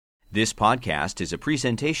This podcast is a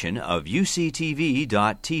presentation of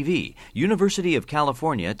UCTV.tv, University of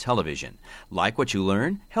California Television. Like what you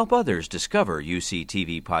learn? Help others discover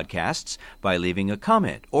UCTV podcasts by leaving a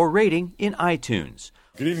comment or rating in iTunes.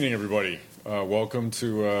 Good evening, everybody. Welcome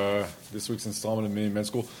to this week's installment of Mini Med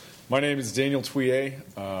School. My name is Daniel Thuillier.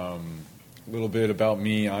 A little bit about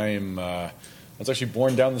me. I was actually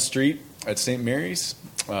born down the street at St. Mary's.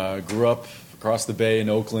 Grew up across the bay in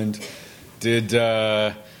Oakland. Did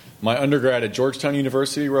my undergrad at Georgetown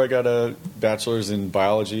University, where I got a bachelor's in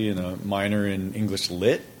biology and a minor in English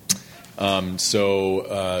Lit.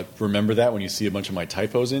 So remember that when you see a bunch of my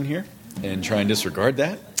typos in here, and try and disregard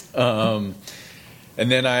that. And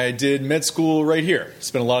then I did med school right here.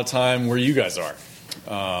 Spent a lot of time where you guys are.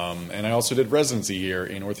 And I also did residency here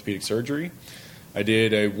in orthopedic surgery. I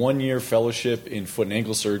did a 1-year fellowship in foot and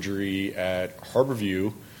ankle surgery at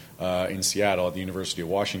Harborview in Seattle at the University of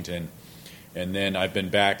Washington. And then I've been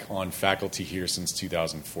back on faculty here since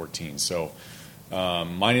 2014. So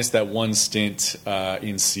minus that one stint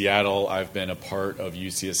in Seattle, I've been a part of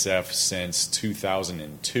UCSF since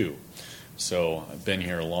 2002. So I've been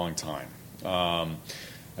here a long time.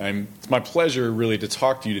 And it's my pleasure really to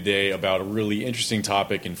talk to you today about a really interesting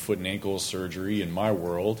topic in foot and ankle surgery in my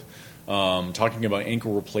world, talking about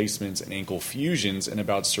ankle replacements and ankle fusions and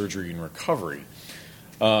about surgery and recovery.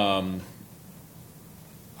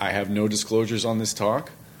 I have no disclosures on this talk.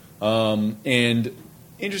 And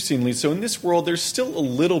interestingly, so in this world, there's still a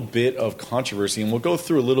little bit of controversy, and we'll go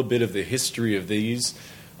through a little bit of the history of these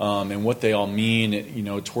and what they all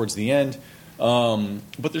mean, towards the end.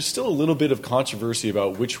 But there's still a little bit of controversy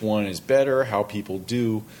about which one is better, how people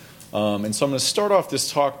do. And so I'm going to start off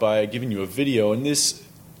this talk by giving you a video. And this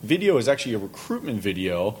video is actually a recruitment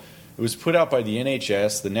video. It was put out by the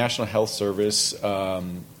NHS, the National Health Service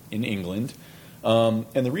in England.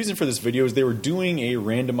 And the reason for this video is they were doing a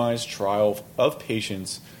randomized trial of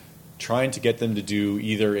patients trying to get them to do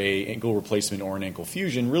either a ankle replacement or an ankle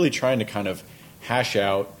fusion, really trying to kind of hash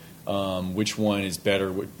out which one is better,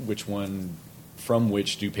 which one from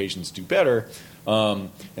which do patients do better. And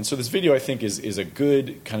so this video, I think, is a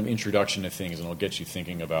good kind of introduction to things, and it'll get you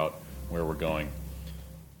thinking about where we're going.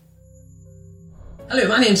 Hello,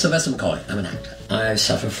 my name's Sylvester McCoy. I'm an actor. I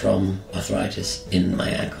suffer from arthritis in my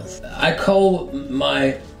ankles. I call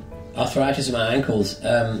my arthritis in my ankles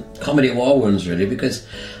comedy war wounds, really, because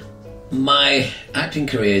my acting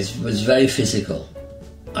career was very physical.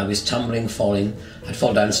 I was tumbling, falling. I'd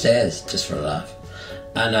fall downstairs just for a laugh.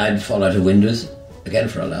 And I'd fall out of windows, again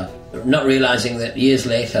for a laugh. Not realising that years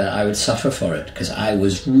later I would suffer for it, because I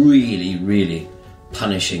was really, really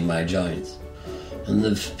punishing my joints. And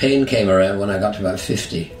the pain came around when I got to about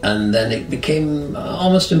 50. And then it became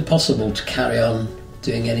almost impossible to carry on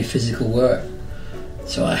doing any physical work.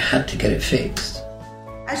 So I had to get it fixed.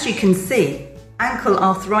 As you can see, ankle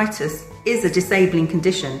arthritis is a disabling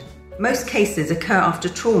condition. Most cases occur after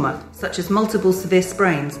trauma, such as multiple severe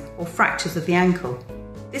sprains or fractures of the ankle.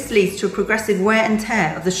 This leads to a progressive wear and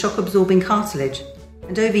tear of the shock-absorbing cartilage,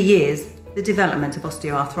 and over years, the development of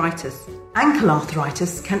osteoarthritis. Ankle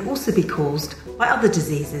arthritis can also be caused by other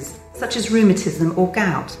diseases, such as rheumatism or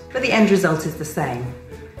gout, but the end result is the same.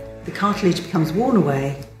 The cartilage becomes worn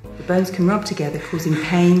away, the bones can rub together, causing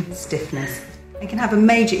pain, stiffness, and can have a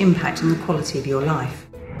major impact on the quality of your life.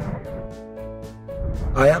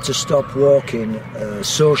 I had to stop walking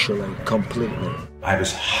socially completely. I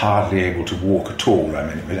was hardly able to walk at all. I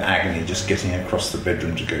mean, it was agony just getting across the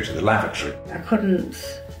bedroom to go to the lavatory. I couldn't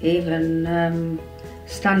even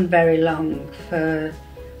stand very long for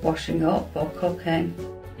washing up or cooking.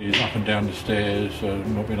 He's up and down the stairs,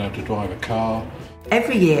 not being able to drive a car.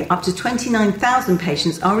 Every year, up to 29,000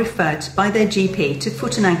 patients are referred by their GP to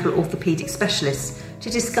foot and ankle orthopaedic specialists to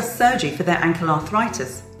discuss surgery for their ankle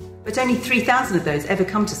arthritis. But only 3,000 of those ever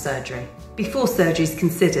come to surgery. Before surgery is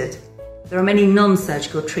considered, there are many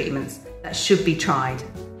non-surgical treatments that should be tried,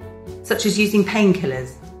 such as using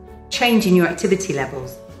painkillers, changing your activity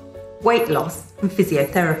levels, weight loss and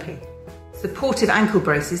physiotherapy. Supportive ankle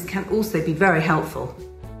braces can also be very helpful.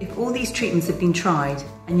 If all these treatments have been tried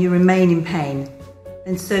and you remain in pain,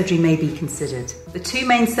 then surgery may be considered. The two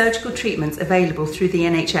main surgical treatments available through the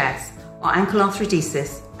NHS are ankle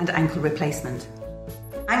arthrodesis and ankle replacement.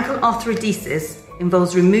 Ankle arthrodesis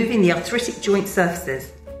involves removing the arthritic joint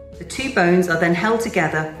surfaces. The two bones are then held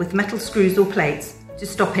together with metal screws or plates to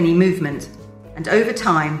stop any movement, and over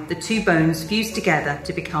time the two bones fuse together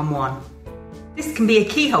to become one. This can be a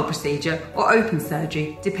keyhole procedure or open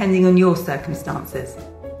surgery depending on your circumstances.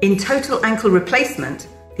 In total ankle replacement,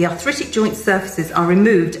 the arthritic joint surfaces are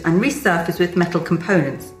removed and resurfaced with metal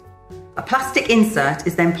components. A plastic insert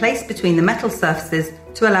is then placed between the metal surfaces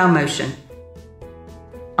to allow motion.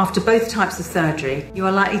 After both types of surgery, you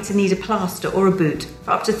are likely to need a plaster or a boot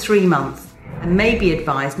for up to 3 months and may be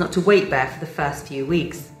advised not to weight bear for the first few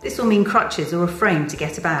weeks. This will mean crutches or a frame to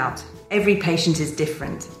get about. Every patient is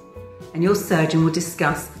different, and your surgeon will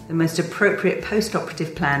discuss the most appropriate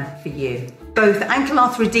post-operative plan for you. Both ankle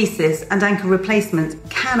arthrodesis and ankle replacement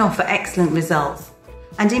can offer excellent results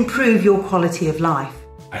and improve your quality of life.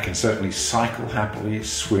 I can certainly cycle happily,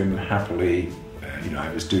 swim happily.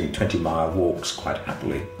 I was doing 20-mile walks quite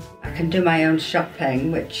happily. I can do my own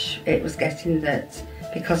shopping, which it was getting that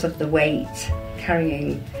because of the weight,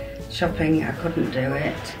 carrying shopping, I couldn't do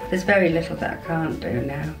it. There's very little that I can't do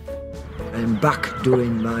now. I'm back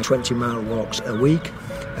doing my 20-mile walks a week,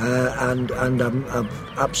 and I'm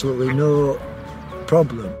absolutely no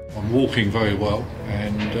problem. I'm walking very well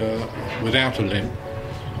and without a limp,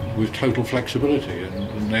 with total flexibility,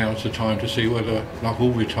 and now it's the time to see whether, like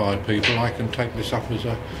all retired people, I can take this up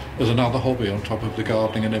as another hobby on top of the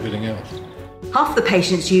gardening and everything else. Half the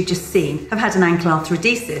patients you've just seen have had an ankle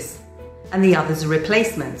arthrodesis, and the others a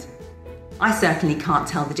replacement. I certainly can't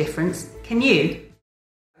tell the difference. Can you?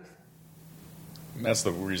 That's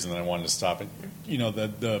the reason that I wanted to stop it.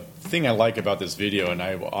 The thing I like about this video, and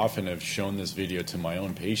I often have shown this video to my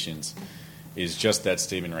own patients, is just that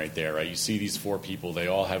statement right there, right? You see these 4 people, they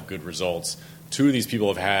all have good results. 2 of these people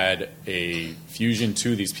have had a fusion,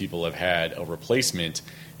 2 of these people have had a replacement,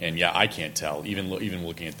 and yeah, I can't tell. Even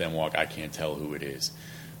looking at them walk, I can't tell who it is.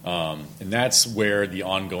 And that's where the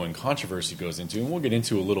ongoing controversy goes into, and we'll get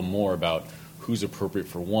into a little more about who's appropriate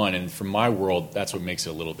for one. And from my world, that's what makes it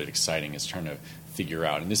a little bit exciting, is trying to figure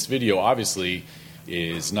out. And this video obviously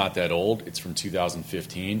is not that old. It's from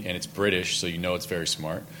 2015, and it's British, so you know it's very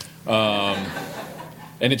smart. And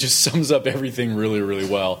it just sums up everything really, really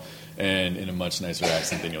well, and in a much nicer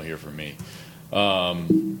accent than you'll hear from me.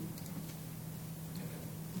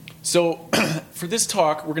 So for this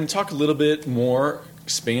talk, we're going to talk a little bit more,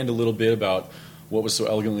 expand a little bit about what was so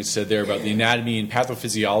elegantly said there about the anatomy and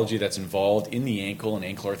pathophysiology that's involved in the ankle and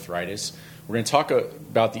ankle arthritis. We're going to talk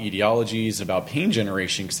about the etiologies, about pain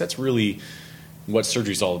generation, because that's really what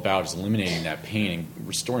surgery is all about, is eliminating that pain and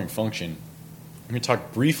restoring function. We're going to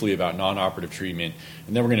talk briefly about non-operative treatment,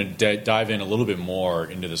 and then we're going to dive in a little bit more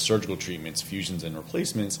into the surgical treatments, fusions and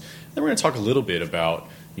replacements. Then we're going to talk a little bit about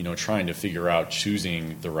trying to figure out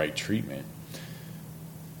choosing the right treatment.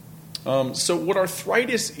 So what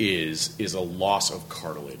arthritis is a loss of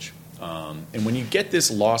cartilage. And when you get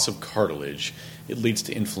this loss of cartilage, it leads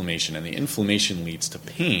to inflammation, and the inflammation leads to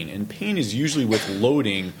pain. And pain is usually with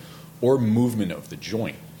loading or movement of the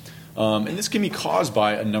joint. And this can be caused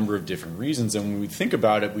by a number of different reasons. And when we think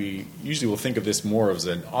about it, we usually will think of this more as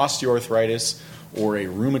an osteoarthritis or a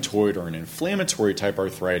rheumatoid or an inflammatory type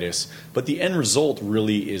arthritis. But the end result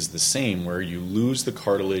really is the same, where you lose the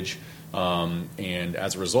cartilage, and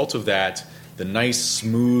as a result of that, the nice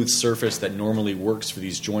smooth surface that normally works for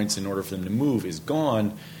these joints in order for them to move is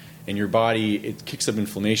gone, and your body, it kicks up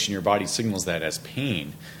inflammation, your body signals that as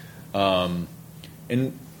pain. And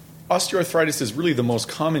osteoarthritis is really the most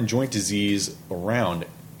common joint disease around.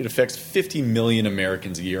 It affects 50 million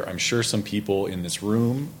Americans a year. I'm sure some people in this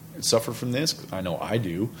room suffer from this. I know I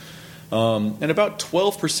do. And about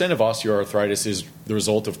 12% of osteoarthritis is the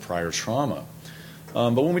result of prior trauma.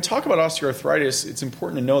 But when we talk about osteoarthritis, it's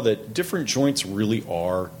important to know that different joints really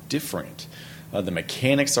are different. The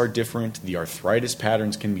mechanics are different. The arthritis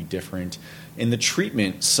patterns can be different. In the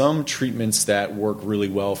treatment, some treatments that work really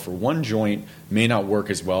well for one joint may not work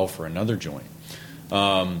as well for another joint.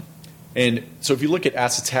 And so if you look at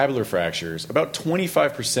acetabular fractures, about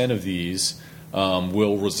 25% of these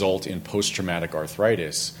will result in post-traumatic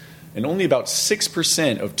arthritis. And only about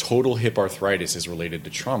 6% of total hip arthritis is related to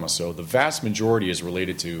trauma. So the vast majority is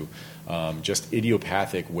related to just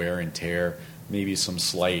idiopathic wear and tear, maybe some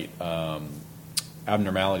slight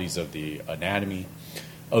abnormalities of the anatomy.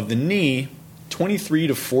 Of the knee, 23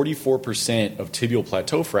 to 44% of tibial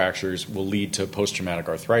plateau fractures will lead to post-traumatic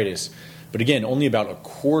arthritis. But again, only about a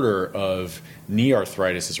quarter of knee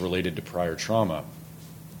arthritis is related to prior trauma.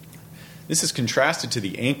 This is contrasted to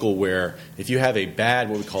the ankle, where if you have a bad,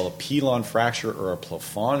 what we call a pilon fracture or a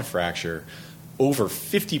plafond fracture, over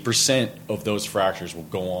 50% of those fractures will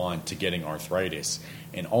go on to getting arthritis.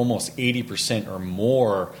 And almost 80% or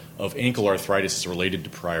more of ankle arthritis is related to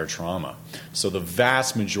prior trauma. So the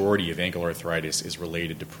vast majority of ankle arthritis is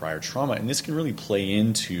related to prior trauma, and this can really play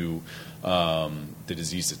into the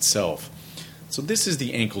disease itself. So this is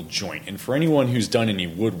the ankle joint, and for anyone who's done any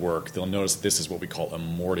woodwork, they'll notice this is what we call a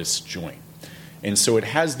mortise joint. And so it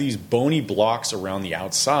has these bony blocks around the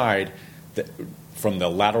outside that from the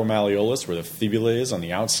lateral malleolus, where the fibula is on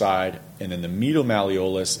the outside, and then the medial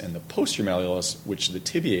malleolus and the posterior malleolus, which the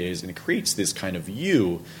tibia is, and it creates this kind of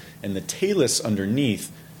U, and the talus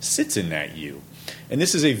underneath sits in that U. And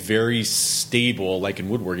this is a very stable, like in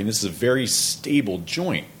woodworking, this is a very stable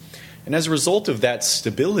joint. And as a result of that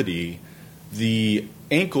stability, the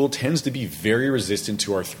ankle tends to be very resistant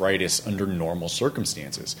to arthritis under normal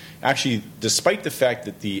circumstances. Actually, despite the fact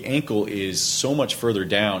that the ankle is so much further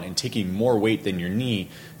down and taking more weight than your knee,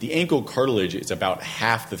 the ankle cartilage is about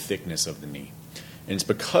half the thickness of the knee. And it's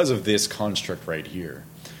because of this construct right here.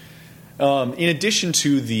 In addition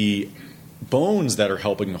to the bones that are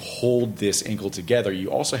helping hold this ankle together,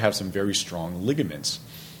 you also have some very strong ligaments.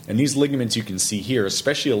 And these ligaments you can see here,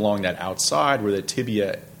 especially along that outside where the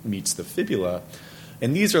tibia meets the fibula,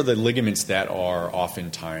 and these are the ligaments that are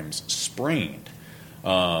oftentimes sprained.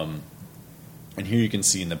 And here you can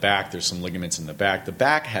see in the back, there's some ligaments in the back. The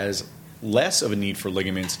back has less of a need for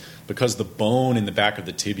ligaments because the bone in the back of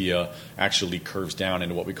the tibia actually curves down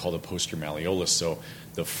into what we call the posterior malleolus. So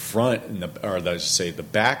the front, the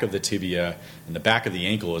back of the tibia and the back of the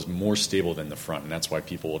ankle is more stable than the front, and that's why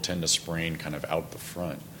people will tend to sprain kind of out the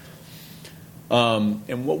front.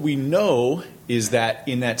 And what we know is that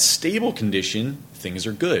in that stable condition, things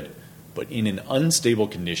are good. But in an unstable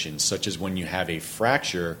condition, such as when you have a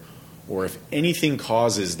fracture, or if anything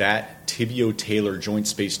causes that tibio-talar joint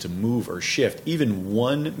space to move or shift, even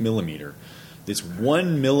 1 millimeter, this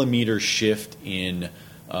 1 millimeter shift in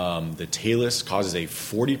the talus causes a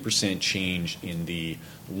 40% change in the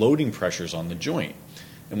loading pressures on the joint.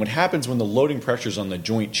 And what happens when the loading pressures on the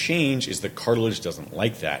joint change is the cartilage doesn't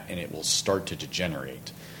like that, and it will start to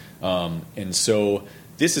degenerate. And so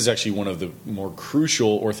this is actually one of the more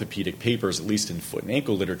crucial orthopedic papers, at least in foot and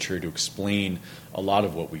ankle literature, to explain a lot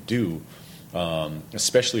of what we do,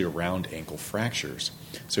 especially around ankle fractures.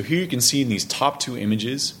 So here you can see in these top two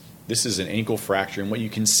images, this is an ankle fracture, and what you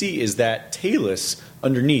can see is that talus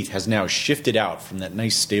underneath has now shifted out from that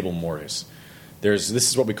nice stable mortise. This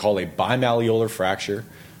is what we call a bimalleolar fracture.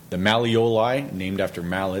 The malleoli, named after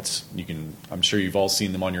mallets, I'm sure you've all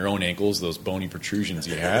seen them on your own ankles, those bony protrusions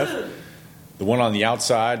you have. The one on the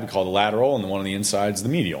outside we call the lateral, and the one on the inside is the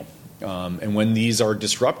medial. And when these are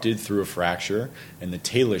disrupted through a fracture and the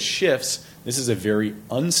talus shifts, this is a very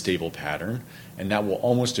unstable pattern, and that will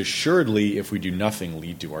almost assuredly, if we do nothing,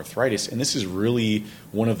 lead to arthritis. And this is really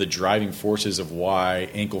one of the driving forces of why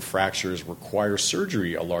ankle fractures require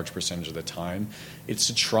surgery a large percentage of the time. It's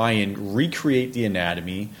to try and recreate the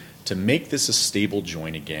anatomy to make this a stable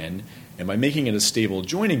joint again. And by making it a stable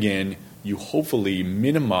joint again, you hopefully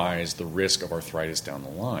minimize the risk of arthritis down the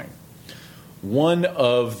line. One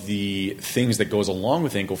of the things that goes along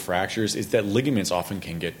with ankle fractures is that ligaments often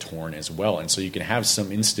can get torn as well. And so you can have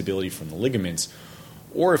some instability from the ligaments,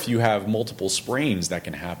 or if you have multiple sprains that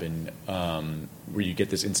can happen where you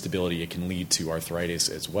get this instability, it can lead to arthritis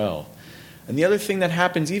as well. And the other thing that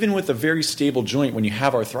happens, even with a very stable joint, when you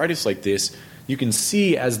have arthritis like this, you can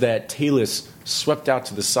see as that talus swept out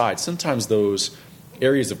to the side, sometimes those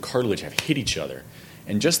areas of cartilage have hit each other.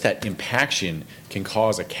 And just that impaction can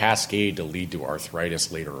cause a cascade to lead to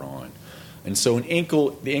arthritis later on. And so the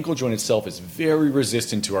ankle joint itself is very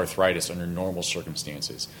resistant to arthritis under normal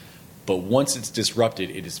circumstances. But once it's disrupted,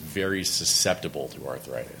 it is very susceptible to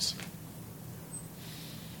arthritis.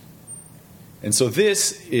 And so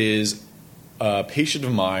this is a patient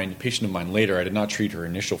of mine later. I did not treat her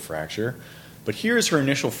initial fracture. But here's her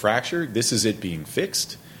initial fracture. This is it being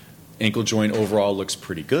fixed. Ankle joint overall looks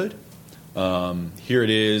pretty good. Here it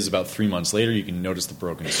is about 3 months later. You can notice the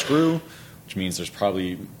broken screw, which means there's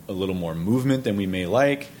probably a little more movement than we may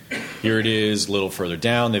like. Here it is a little further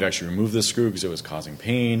down. They've actually removed the screw because it was causing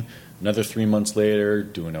pain. Another 3 months later,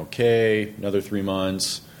 doing okay. Another 3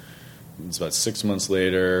 months. It's about 6 months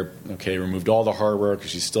later. Okay, removed all the hardware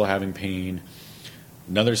because she's still having pain.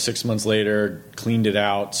 Another 6 months later, cleaned it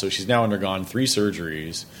out. So she's now undergone 3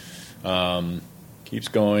 surgeries. Keeps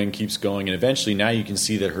going, and eventually now you can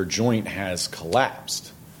see that her joint has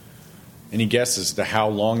collapsed. Any guess as to how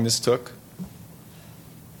long this took?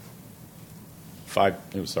 5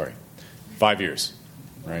 years,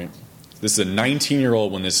 right? This is a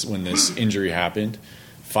 19-year-old when this injury happened.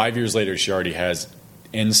 5 years later, she already has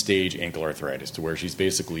end-stage ankle arthritis, to where she's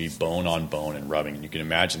basically bone on bone and rubbing. And you can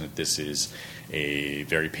imagine that this is a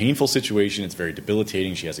very painful situation. It's very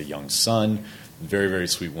debilitating. She has a young son, very, very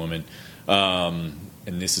sweet woman.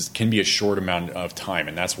 And this can be a short amount of time,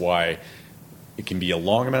 and that's why it can be a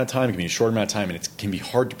long amount of time, it can be a short amount of time, and it can be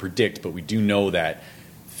hard to predict, but we do know that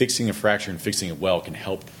fixing a fracture and fixing it well can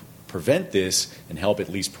help prevent this and help at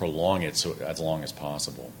least prolong it so as long as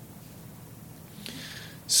possible.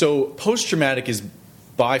 So post-traumatic is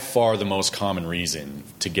by far the most common reason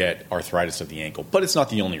to get arthritis of the ankle, but it's not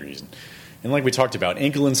the only reason. And like we talked about,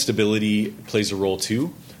 ankle instability plays a role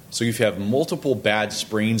too. So if you have multiple bad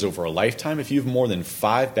sprains over a lifetime, if you have more than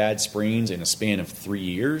 5 bad sprains in a span of 3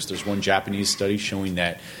 years, there's one Japanese study showing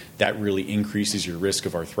that that really increases your risk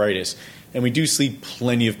of arthritis. And we do see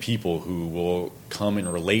plenty of people who will come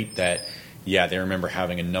and relate that, yeah, they remember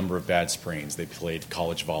having a number of bad sprains. They played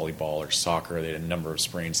college volleyball or soccer. They had a number of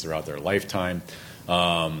sprains throughout their lifetime.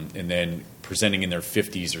 And then presenting in their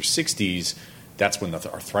 50s or 60s, that's when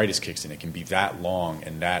the arthritis kicks in. It can be that long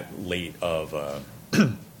and that late of a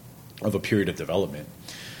period of development.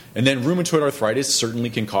 And then rheumatoid arthritis certainly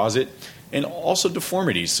can cause it, and also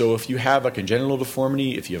deformity. So if you have a congenital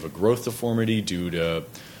deformity, if you have a growth deformity due to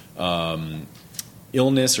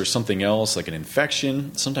illness or something else like an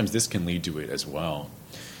infection, sometimes this can lead to it as well.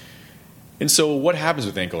 And so what happens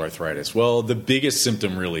with ankle arthritis? Well, the biggest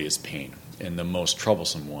symptom really is pain, and the most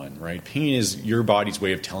troublesome one, right? Pain is your body's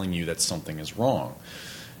way of telling you that something is wrong.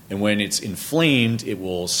 And when it's inflamed, it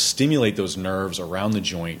will stimulate those nerves around the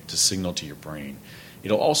joint to signal to your brain.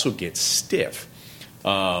 It'll also get stiff.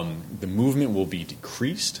 The movement will be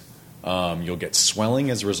decreased. You'll get swelling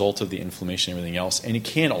as a result of the inflammation and everything else. And it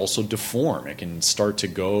can also deform. It can start to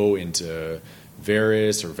go into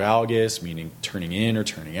varus or valgus, meaning turning in or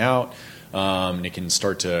turning out. And it can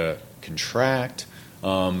start to contract.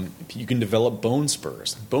 You can develop bone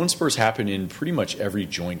spurs. Bone spurs happen in pretty much every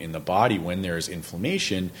joint in the body when there's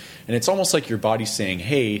inflammation, and it's almost like your body's saying,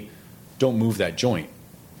 hey, don't move that joint.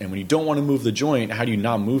 And when you don't want to move the joint, how do you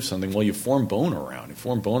not move something? Well, you form bone around. You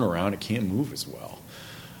form bone around, it can't move as well.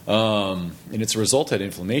 And it's a result of that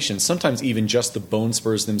inflammation. Sometimes even just the bone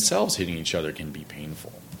spurs themselves hitting each other can be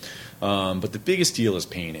painful. But the biggest deal is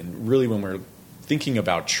pain, and really when we're thinking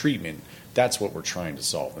about treatment, that's what we're trying to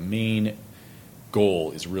solve. The main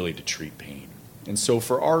goal is really to treat pain. And so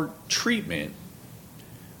for our treatment,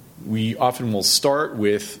 we often will start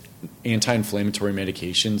with anti-inflammatory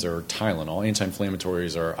medications or Tylenol.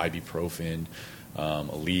 Anti-inflammatories are ibuprofen,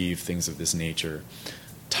 Aleve, things of this nature.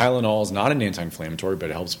 Tylenol is not an anti-inflammatory, but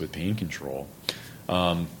it helps with pain control.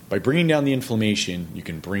 By bringing down the inflammation, you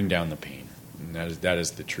can bring down the pain. And that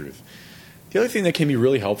is the truth. The other thing that can be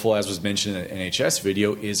really helpful, as was mentioned in the NHS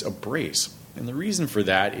video, is a brace. And the reason for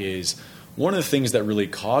that is one of the things that really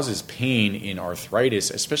causes pain in arthritis,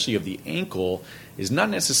 especially of the ankle, is not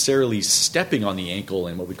necessarily stepping on the ankle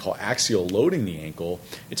and what we call axial loading the ankle.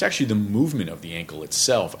 It's actually the movement of the ankle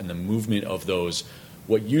itself and the movement of those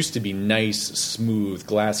what used to be nice, smooth,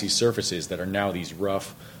 glassy surfaces that are now these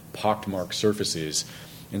rough, pockmarked surfaces.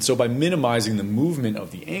 And so by minimizing the movement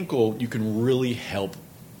of the ankle, you can really help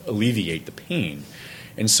alleviate the pain.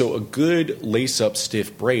 And so a good lace-up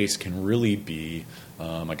stiff brace can really be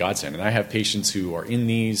a godsend. And I have patients who are in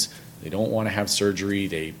these, they don't want to have surgery,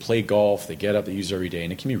 they play golf, they get up, they use it every day,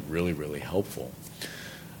 and it can be really, really helpful.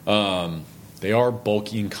 They are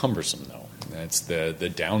bulky and cumbersome, though. That's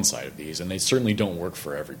the downside of these, and they certainly don't work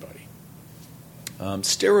for everybody.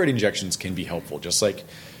 Steroid injections can be helpful, just like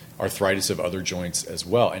arthritis of other joints as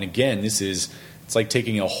well. And again, it's like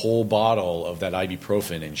taking a whole bottle of that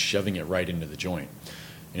ibuprofen and shoving it right into the joint.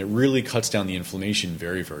 And it really cuts down the inflammation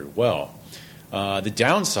very, very well. The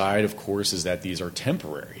downside, of course, is that these are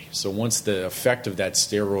temporary. So once the effect of that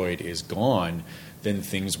steroid is gone, then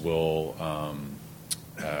things will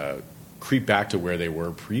creep back to where they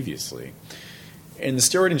were previously. And the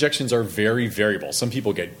steroid injections are very variable. Some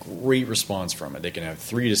people get great response from it. They can have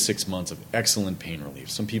 3 to 6 months of excellent pain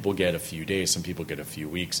relief. Some people get a few days, some people get a few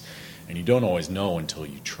weeks, and you don't always know until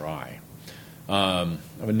you try. I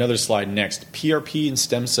have another slide next. PRP and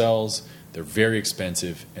stem cells, they're very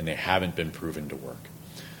expensive, and they haven't been proven to work.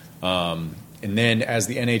 And then as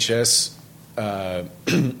the NHS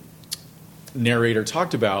narrator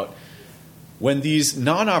talked about, when these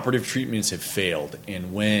non-operative treatments have failed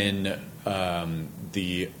and when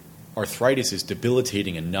the arthritis is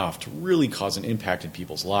debilitating enough to really cause an impact in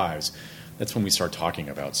people's lives, that's when we start talking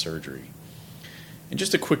about surgery. And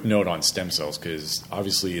just a quick note on stem cells, because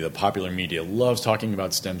obviously the popular media loves talking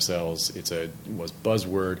about stem cells. It was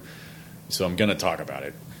buzzword, so I'm going to talk about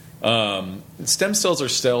it. Stem cells are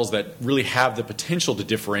cells that really have the potential to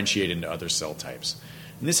differentiate into other cell types.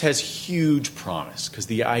 And this has huge promise, because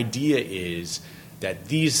the idea is that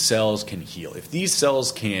these cells can heal. If these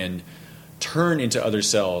cells can turn into other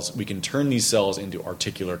cells, we can turn these cells into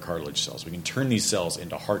articular cartilage cells. We can turn these cells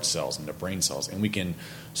into heart cells, into brain cells, and we can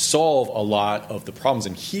solve a lot of the problems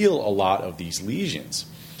and heal a lot of these lesions.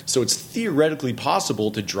 So it's theoretically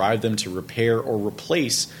possible to drive them to repair or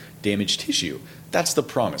replace damaged tissue. That's the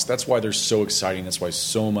promise. That's why they're so exciting. That's why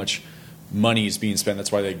so much money is being spent.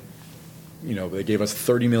 That's why they gave us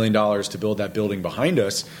 $30 million to build that building behind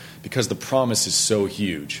us, because the promise is so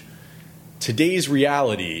huge. Today's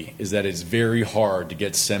reality is that it's very hard to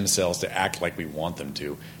get stem cells to act like we want them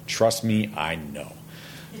to. Trust me, I know.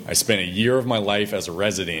 I spent a year of my life as a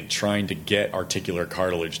resident trying to get articular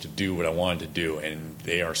cartilage to do what I wanted to do, and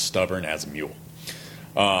they are stubborn as a mule.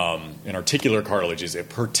 And articular cartilage is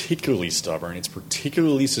particularly stubborn. It's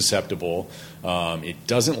particularly susceptible. It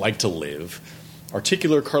doesn't like to live.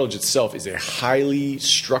 Articular cartilage itself is a highly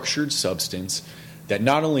structured substance that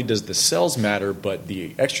not only does the cells matter, but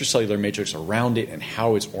the extracellular matrix around it and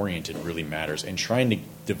how it's oriented really matters. And trying to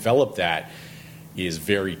develop that is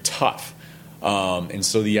very tough. And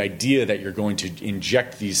so the idea that you're going to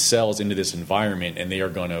inject these cells into this environment and they are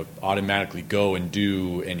going to automatically go and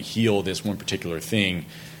do and heal this one particular thing,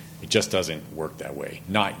 it just doesn't work that way.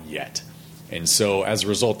 Not yet. And so as a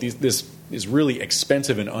result, this is really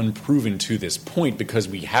expensive and unproven to this point, because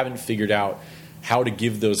we haven't figured out how to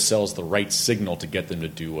give those cells the right signal to get them to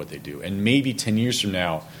do what they do. And maybe 10 years from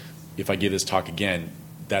now, if I give this talk again,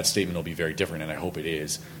 that statement will be very different, and I hope it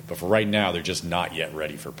is. But for right now, they're just not yet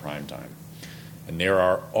ready for prime time. And there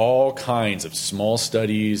are all kinds of small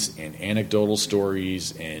studies and anecdotal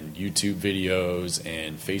stories and YouTube videos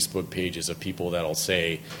and Facebook pages of people that'll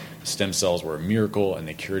say stem cells were a miracle and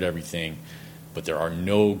they cured everything. But there are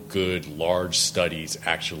no good large studies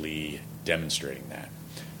actually demonstrating that.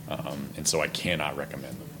 And so I cannot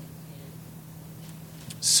recommend them.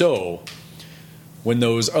 So when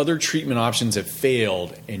those other treatment options have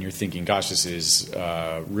failed and you're thinking, gosh, this is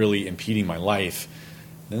really impeding my life,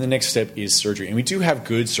 then the next step is surgery. And we do have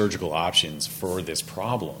good surgical options for this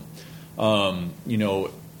problem.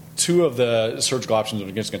 Two of the surgical options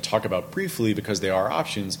I'm just going to talk about briefly because they are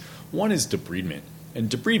options. One is debridement. And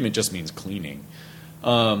debridement just means cleaning.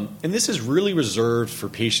 And this is really reserved for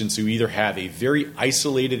patients who either have a very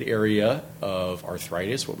isolated area of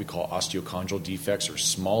arthritis, what we call osteochondral defects or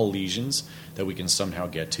small lesions that we can somehow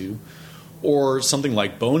get to, or something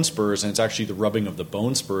like bone spurs, and it's actually the rubbing of the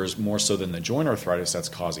bone spurs more so than the joint arthritis that's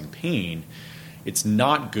causing pain. It's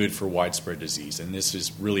not good for widespread disease, and this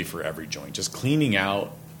is really for every joint. Just cleaning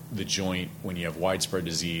out the joint when you have widespread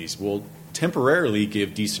disease will temporarily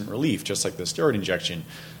give decent relief, just like the steroid injection,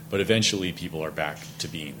 but eventually people are back to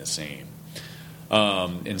being the same.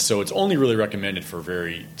 And so it's only really recommended for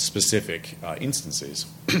very specific instances.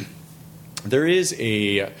 There is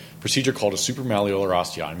a procedure called a supramalleolar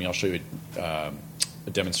osteotomy. I'll show you a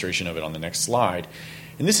demonstration of it on the next slide.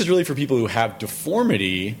 And this is really for people who have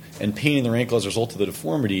deformity and pain in their ankle as a result of the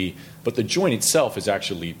deformity, but the joint itself is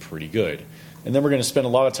actually pretty good. And then we're going to spend a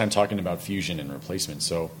lot of time talking about fusion and replacement.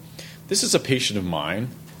 So this is a patient of mine.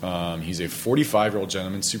 He's a 45-year-old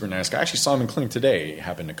gentleman, super nice guy. I actually saw him in clinic today. He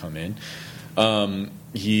happened to come in.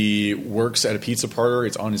 He works at a pizza parlor.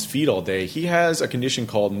 It's on his feet all day. He has a condition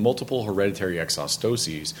called multiple hereditary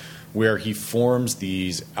exostoses, where he forms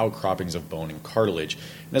these outcroppings of bone and cartilage.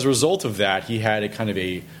 And as a result of that, he had a kind of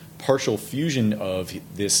a partial fusion of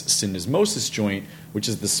this syndesmosis joint, which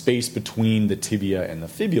is the space between the tibia and the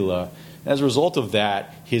fibula. And as a result of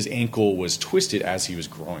that, his ankle was twisted as he was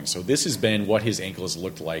growing. So this has been what his ankle has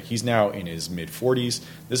looked like. He's now in his mid-40s.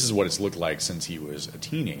 This is what it's looked like since he was a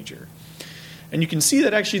teenager. And you can see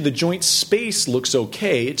that actually the joint space looks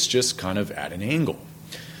okay. It's just kind of at an angle.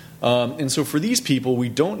 And so for these people, we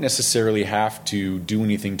don't necessarily have to do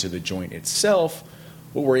anything to the joint itself.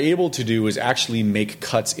 What we're able to do is actually make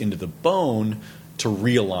cuts into the bone to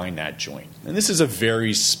realign that joint. And this is a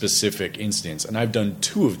very specific instance, and I've done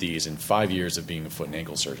 2 of these in 5 years of being a foot and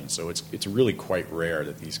ankle surgeon, so it's really quite rare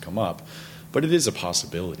that these come up, but it is a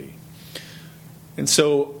possibility. And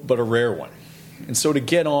so, but a rare one. And so to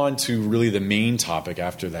get on to really the main topic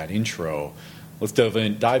after that intro, let's dive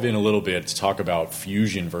in a little bit to talk about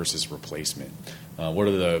fusion versus replacement. What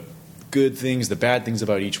are the good things, the bad things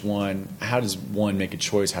about each one? How does one make a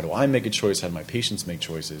choice? How do I make a choice? How do my patients make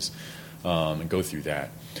choices? And go through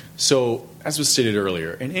that. So, as was stated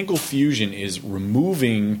earlier, an ankle fusion is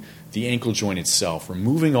removing the ankle joint itself,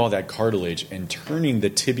 removing all that cartilage and turning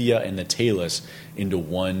the tibia and the talus into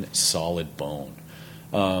one solid bone.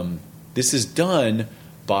 This is done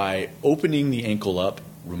by opening the ankle up,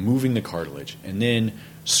 removing the cartilage, and then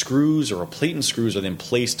screws or a plate and screws are then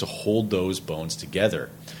placed to hold those bones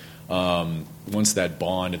together. Once that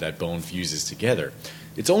bond, that bone fuses together.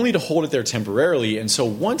 It's only to hold it there temporarily, and so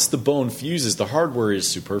once the bone fuses, the hardware is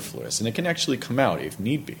superfluous, and it can actually come out if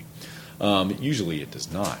need be. Usually it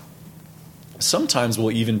does not. Sometimes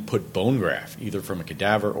we'll even put bone graft, either from a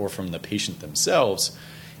cadaver or from the patient themselves,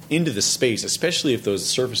 into the space, especially if those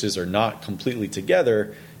surfaces are not completely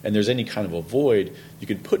together, and there's any kind of a void, you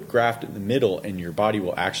can put graft in the middle and your body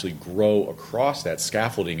will actually grow across that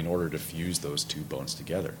scaffolding in order to fuse those two bones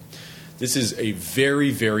together. This is a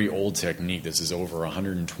very, very old technique. This is over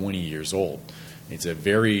 120 years old. It has a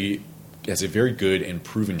very good and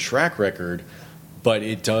proven track record, but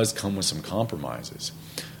it does come with some compromises.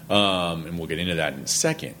 And we'll get into that in a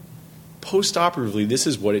second. Post-operatively, this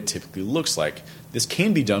is what it typically looks like. This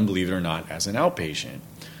can be done, believe it or not, as an outpatient.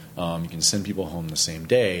 You can send people home the same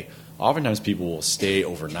day. Oftentimes people will stay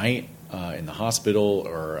overnight in the hospital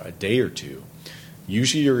or a day or two.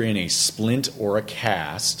 Usually you're in a splint or a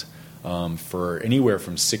cast for anywhere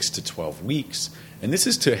from 6 to 12 weeks. And this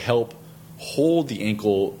is to help hold the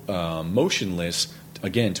ankle motionless,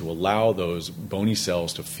 again, to allow those bony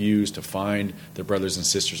cells to fuse, to find their brothers and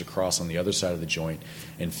sisters across on the other side of the joint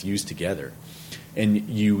and fuse together. And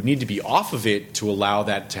you need to be off of it to allow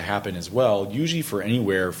that to happen as well, usually for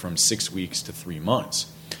anywhere from 6 weeks to 3 months.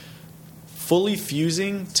 Fully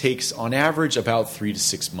fusing takes, on average, about 3 to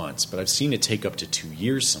 6 months, but I've seen it take up to 2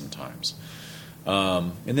 years sometimes.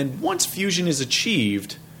 And then once fusion is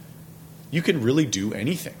achieved, you can really do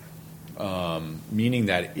anything, meaning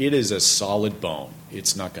that it is a solid bone.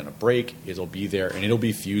 It's not going to break, it'll be there, and it'll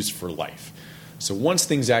be fused for life. So once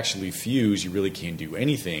things actually fuse, you really can't do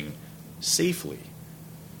anything safely.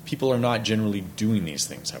 People are not generally doing these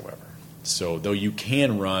things, however. So though you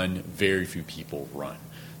can run, very few people run.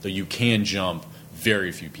 Though you can jump,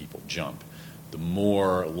 very few people jump. The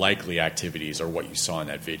more likely activities are what you saw in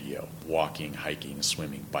that video: walking, hiking,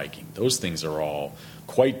 swimming, biking. Those things are all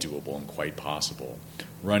quite doable and quite possible.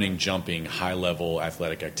 Running, jumping, high-level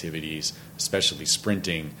athletic activities, especially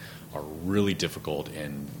sprinting, are really difficult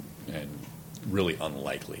and really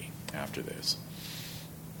unlikely after this.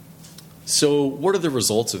 So what are the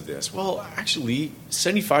results of this? Well, actually,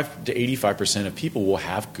 75 to 85% of people will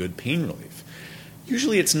have good pain relief.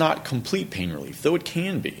 Usually it's not complete pain relief, though it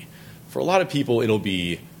can be. For a lot of people, it'll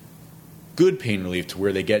be good pain relief to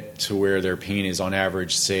where they get to where their pain is on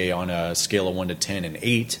average, say, on a scale of 1 to 10, an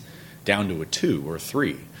 8, down to a 2 or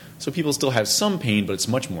 3. So people still have some pain, but it's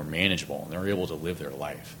much more manageable, and they're able to live their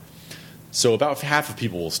life. So about half of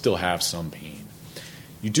people will still have some pain.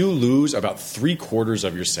 You do lose about 3/4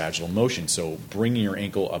 of your sagittal motion, so bringing your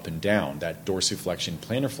ankle up and down, that dorsiflexion,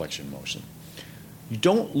 plantar flexion motion. You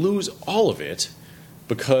don't lose all of it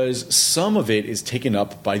because some of it is taken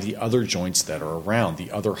up by the other joints that are around,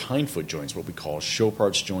 the other hindfoot joints, what we call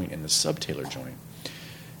Chopard's joint and the subtalar joint.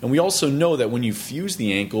 And we also know that when you fuse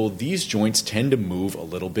the ankle, these joints tend to move a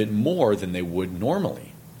little bit more than they would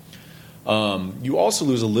normally. You also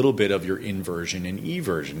lose a little bit of your inversion and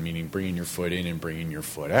eversion, meaning bringing your foot in and bringing your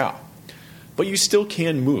foot out. But you still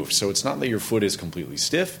can move, so it's not that your foot is completely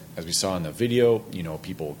stiff. As we saw in the video,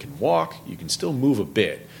 people can walk, you can still move a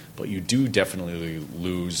bit, but you do definitely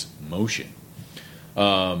lose motion.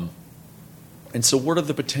 And so what are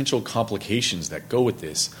the potential complications that go with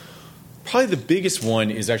this? Probably the biggest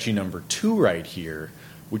one is actually number 2 right here,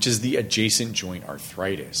 which is the adjacent joint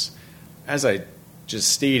arthritis. As I just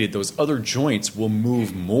stated, those other joints will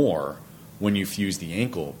move more when you fuse the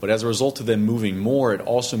ankle, but as a result of them moving more, it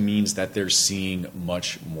also means that they're seeing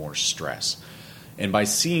much more stress. And by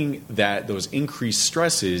seeing that those increased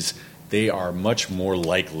stresses, they are much more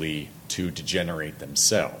likely to degenerate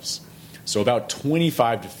themselves. So about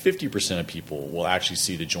 25 to 50% of people will actually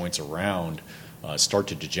see the joints around start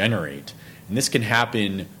to degenerate. And this can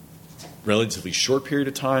happen relatively short period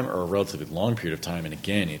of time or a relatively long period of time. And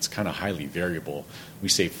again, it's kind of highly variable. We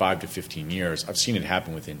say 5 to 15 years. I've seen it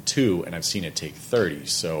happen within 2, and I've seen it take 30.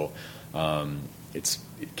 So it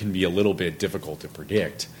can be a little bit difficult to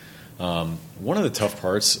predict. One of the tough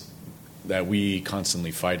parts that we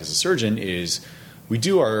constantly fight as a surgeon is we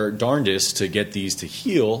do our darndest to get these to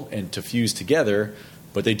heal and to fuse together,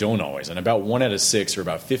 but they don't always. And about 1 out of 6, or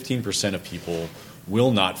about 15% of people,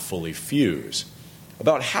 will not fully fuse.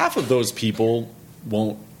 About half of those people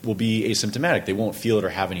will be asymptomatic. They won't feel it or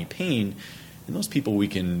have any pain, and those people we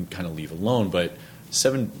can kind of leave alone. But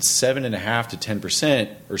 7.5 to 10%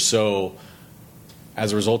 or so,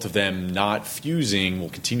 as a result of them not fusing, will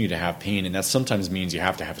continue to have pain, and that sometimes means you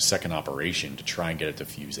have to have a second operation to try and get it to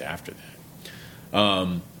fuse after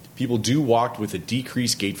that. People do walk with a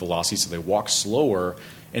decreased gait velocity, so they walk slower,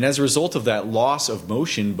 and as a result of that loss of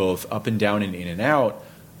motion, both up and down and in and out,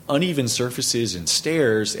 uneven surfaces and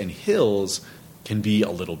stairs and hills can be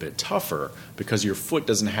a little bit tougher because your foot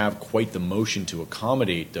doesn't have quite the motion to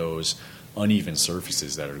accommodate those uneven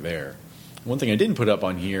surfaces that are there. One thing I didn't put up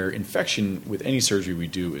on here, infection with any surgery we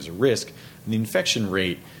do is a risk, and the infection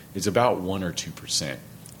rate is about 1 or 2%.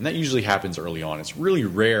 And that usually happens early on. It's really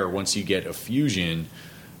rare once you get a fusion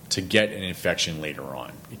to get an infection later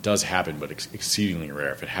on. It does happen, but it's exceedingly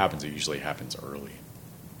rare. If it happens, it usually happens early.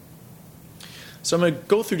 So I'm going to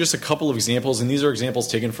go through just a couple of examples, and these are examples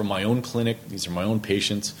taken from my own clinic. These are my own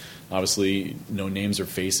patients, obviously no names or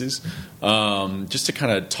faces, just to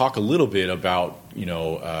kind of talk a little bit about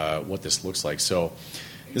what this looks like. So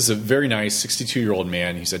this is a very nice 62-year-old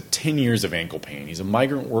man. He's had 10 years of ankle pain. He's a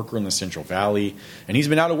migrant worker in the Central Valley, and he's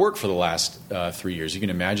been out of work for the last 3 years. You can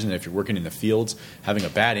imagine that if you're working in the fields, having a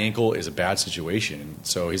bad ankle is a bad situation. And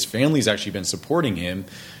so his family's actually been supporting him.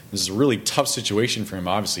 This is a really tough situation for him,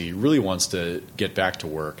 obviously. He really wants to get back to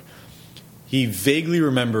work. He vaguely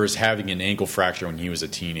remembers having an ankle fracture when he was a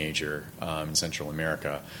teenager in Central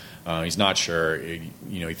America. He's not sure.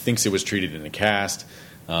 He thinks it was treated in a cast.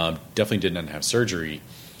 Definitely didn't have surgery.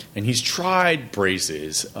 And he's tried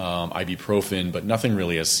braces, ibuprofen, but nothing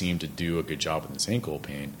really has seemed to do a good job with his ankle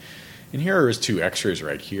pain. And here are his 2 x-rays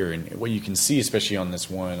right here. And what you can see, especially on this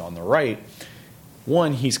one on the right,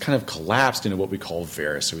 one, he's kind of collapsed into what we call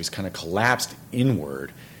varus. So he's kind of collapsed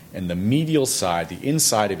inward, and the medial side, the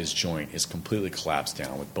inside of his joint, is completely collapsed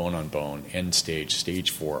down with bone on bone, end stage,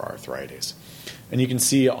 stage 4 arthritis. And you can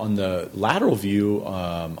see on the lateral view,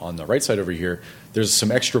 on the right side over here, there's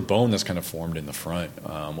some extra bone that's kind of formed in the front,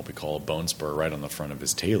 what we call a bone spur right on the front of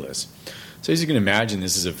his talus. So as you can imagine,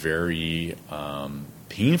 this is a very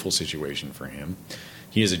painful situation for him.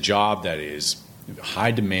 He has a job that is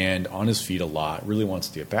high demand, on his feet a lot, really wants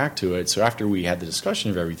to get back to it. So after we had the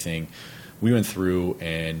discussion of everything, we went through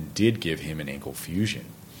and did give him an ankle fusion.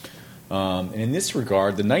 And in this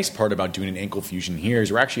regard, the nice part about doing an ankle fusion here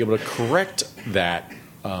is we're actually able to correct that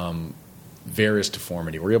varus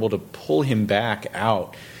deformity. We're able to pull him back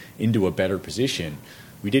out into a better position.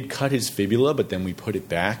 We did cut his fibula, but then we put it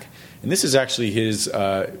back. And this is actually his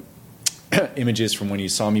images from when he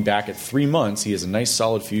saw me back at 3 months. He has a nice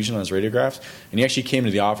solid fusion on his radiographs, and he actually came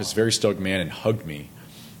to the office, very stoked man, and hugged me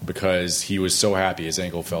because he was so happy. His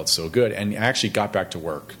ankle felt so good, and actually got back to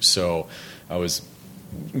work. So I was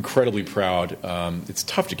incredibly proud. It's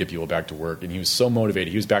tough to get people back to work, and he was so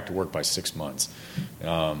motivated. He was back to work by 6 months.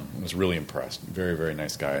 I was really impressed. Very, very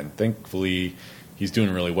nice guy, and thankfully he's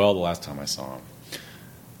doing really well the last time I saw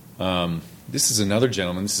him. This is another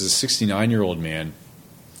gentleman. This is a 69-year-old man.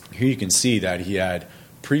 Here you can see that he had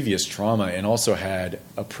previous trauma and also had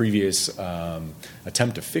a previous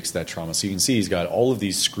attempt to fix that trauma. So you can see he's got all of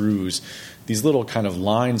these screws. These little kind of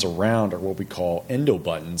lines around are what we call endo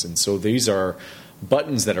buttons. And so these are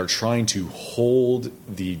buttons that are trying to hold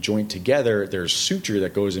the joint together. There's suture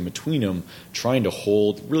that goes in between them, trying to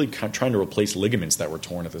hold, really trying to replace ligaments that were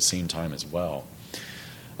torn at the same time as well.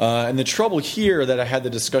 And the trouble here that I had the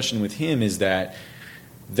discussion with him is that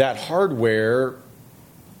hardware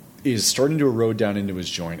is starting to erode down into his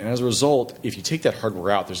joint. And as a result, if you take that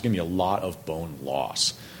hardware out, there's going to be a lot of bone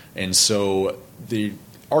loss. And so the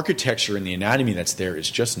architecture and the anatomy that's there is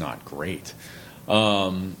just not great.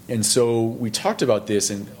 And so we talked about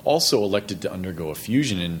this and also elected to undergo a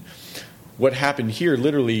fusion. And what happened here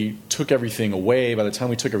literally took everything away. By the time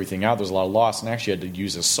we took everything out, there was a lot of loss, and actually had to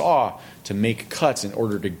use a saw to make cuts in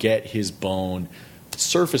order to get his bone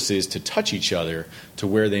surfaces to touch each other to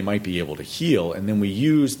where they might be able to heal. And then we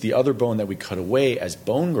used the other bone that we cut away as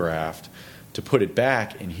bone graft to put it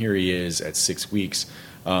back, and here he is at 6 weeks.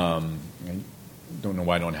 I don't know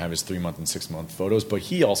why I don't have his 3-month and 6-month photos, but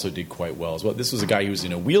he also did quite well as well. This was a guy who was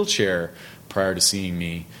in a wheelchair prior to seeing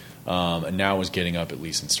me, and now was getting up at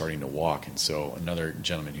least and starting to walk. And so another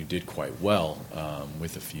gentleman who did quite well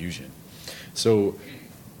with the fusion. So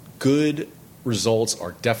good results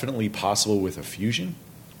are definitely possible with a fusion.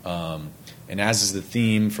 And as is the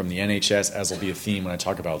theme from the NHS, as will be a theme when I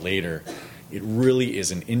talk about later, it really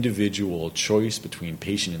is an individual choice between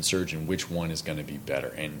patient and surgeon which one is going to be better.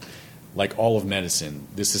 And like all of medicine,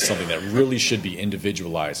 this is something that really should be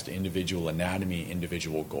individualized, individual anatomy,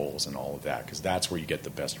 individual goals, and all of that, because that's where you get the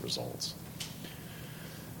best results.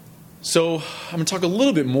 So I'm going to talk a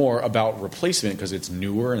little bit more about replacement because it's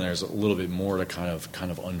newer and there's a little bit more to kind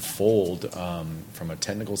of unfold from a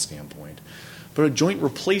technical standpoint. But a joint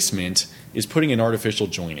replacement is putting an artificial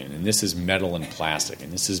joint in, and this is metal and plastic,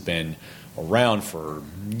 and this has been around for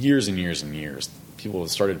years and years and years. People have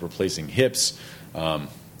started replacing hips. I'm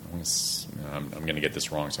going to get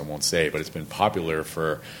this wrong, so I won't say, but it's been popular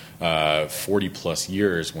for 40 plus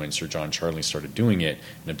years when Sir John Charley started doing it,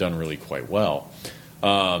 and have done really quite well.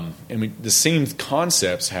 The same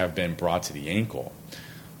concepts have been brought to the ankle.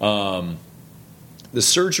 The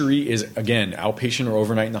surgery is, again, outpatient or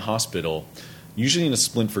overnight in the hospital, usually in a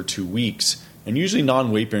splint for 2 weeks, and usually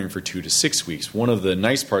non-weight bearing for 2 to 6 weeks. One of the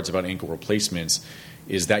nice parts about ankle replacements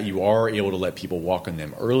is that you are able to let people walk on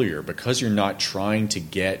them earlier because you're not trying to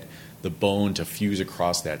get the bone to fuse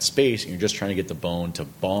across that space, and you're just trying to get the bone to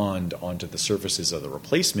bond onto the surfaces of the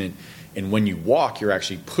replacement. And when you walk, you're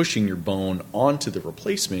actually pushing your bone onto the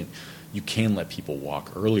replacement. You can let people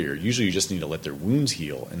walk earlier. Usually you just need to let their wounds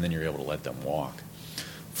heal, and then you're able to let them walk.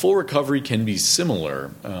 Full recovery can be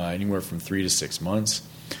similar, anywhere from 3 to 6 months.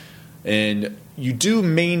 And you do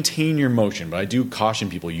maintain your motion, but I do caution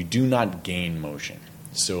people, you do not gain motion.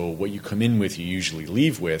 So what you come in with, you usually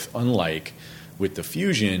leave with, unlike with the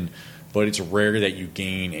fusion, but it's rare that you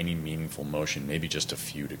gain any meaningful motion, maybe just a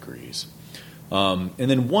few degrees. And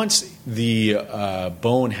then once the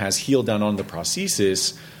bone has healed down on the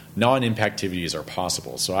prosthesis, non-impactivities are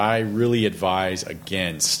possible. So I really advise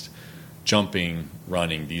against jumping,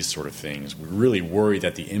 running, these sort of things. We really worry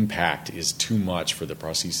that the impact is too much for the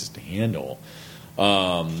prosthesis to handle.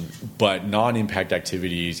 But non-impact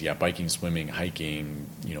activities, biking, swimming, hiking,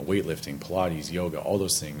 weightlifting, Pilates, yoga, all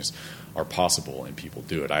those things are possible, and people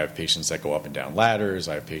do it. I have patients that go up and down ladders.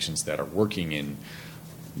 I have patients that are working in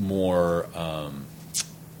more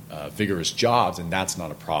vigorous jobs, and that's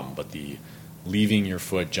not a problem. But the leaving your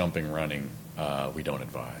foot, jumping, running, we don't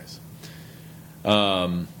advise.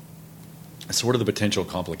 So what are the potential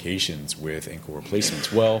complications with ankle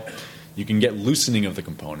replacements? Well, you can get loosening of the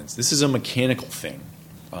components. This is a mechanical thing.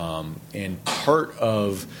 And part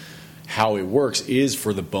of how it works is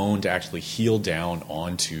for the bone to actually heal down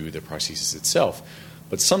onto the prosthesis itself.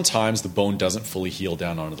 But sometimes the bone doesn't fully heal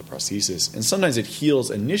down onto the prosthesis. And sometimes it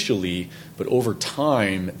heals initially, but over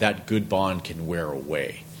time, that good bond can wear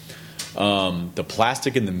away. The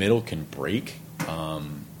plastic in the middle can break.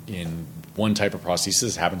 In one type of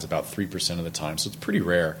prosthesis, happens about 3% of the time, so it's pretty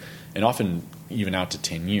rare, and often even out to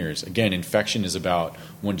 10 years. Again, infection is about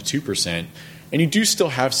 1 to 2%, and you do still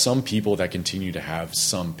have some people that continue to have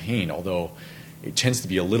some pain, although it tends to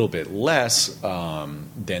be a little bit less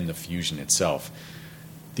than the fusion itself.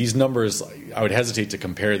 These numbers, I would hesitate to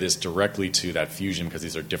compare this directly to that fusion because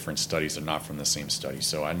these are different studies. They're not from the same study,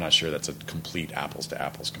 so I'm not sure that's a complete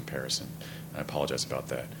apples-to-apples comparison. I apologize about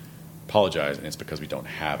that. And it's because we don't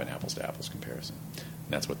have an apples-to-apples comparison. And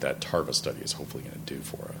that's what that TARVA study is hopefully going to do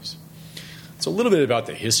for us. So a little bit about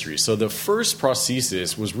the history. So the first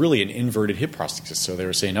prosthesis was really an inverted hip prosthesis. So they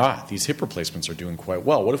were saying, these hip replacements are doing quite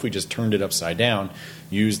well. What if we just turned it upside down,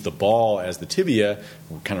 used the ball as the tibia,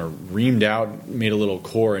 kind of reamed out, made a little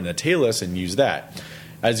core in the talus, and used that?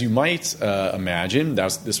 As you might imagine,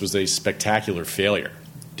 this was a spectacular failure.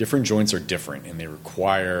 Different joints are different, and they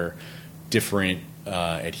require different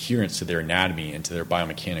adherence to their anatomy and to their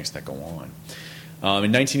biomechanics that go on.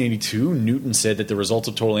 In 1982, Newton said that the results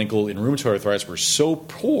of total ankle in rheumatoid arthritis were so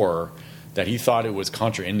poor that he thought it was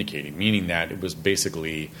contraindicated, meaning that it was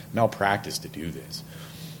basically malpractice to do this.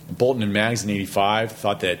 Bolton and Maggs in 1985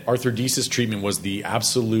 thought that arthrodesis treatment was the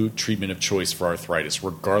absolute treatment of choice for arthritis,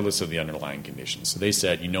 regardless of the underlying condition. So they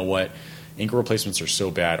said, you know what, ankle replacements are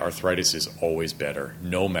so bad, arthritis is always better,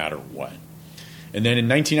 no matter what. And then in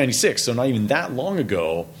 1996, so not even that long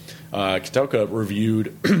ago, Katoka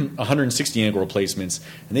reviewed 160 ankle replacements,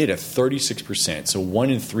 and they had a 36%, so 1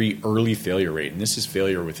 in 3 early failure rate. And this is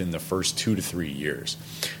failure within the first 2 to 3 years.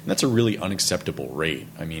 And that's a really unacceptable rate.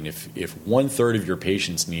 I mean, if 1/3 of your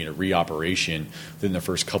patients need a reoperation within the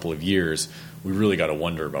first couple of years, we really got to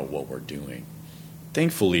wonder about what we're doing.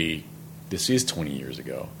 Thankfully, this is 20 years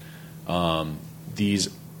ago. These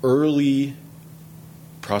early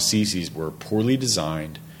prostheses were poorly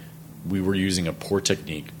designed. We were using a poor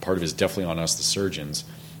technique. Part of it is definitely on us, the surgeons.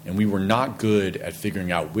 And we were not good at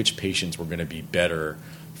figuring out which patients were going to be better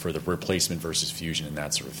for the replacement versus fusion and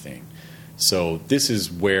that sort of thing. So this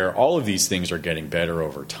is where all of these things are getting better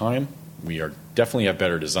over time. We are definitely have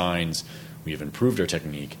better designs. We have improved our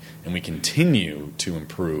technique, and we continue to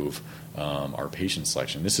improve our patient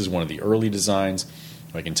selection. This is one of the early designs.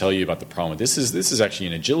 I can tell you about the problem. This is actually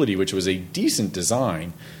an Agility, which was a decent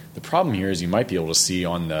design. The problem here, as you might be able to see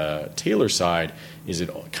on the Taylor side, is it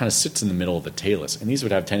kind of sits in the middle of the talus. And these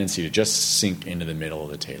would have tendency to just sink into the middle of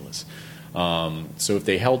the talus. So if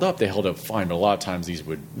they held up fine, but a lot of times these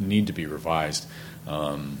would need to be revised.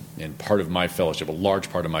 And part of my fellowship, a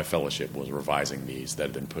large part of my fellowship, was revising these that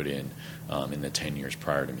had been put in the 10 years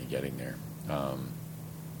prior to me getting there.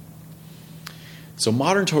 So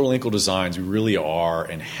modern total ankle designs, we really are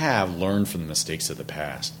and have learned from the mistakes of the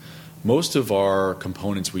past. Most of our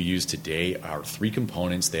components we use today are 3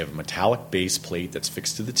 components. They have a metallic base plate that's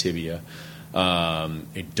fixed to the tibia,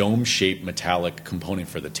 a dome-shaped metallic component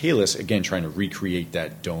for the talus, again, trying to recreate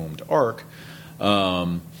that domed arc,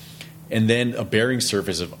 and then a bearing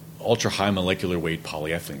surface of ultra-high molecular weight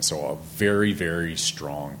polyethylene, so a very, very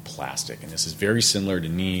strong plastic. And this is very similar to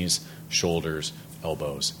knees, shoulders,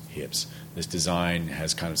 elbows, hips. This design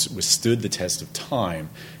has kind of withstood the test of time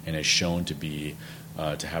and has shown to be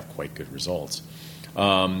to have quite good results.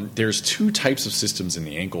 There's two types of systems in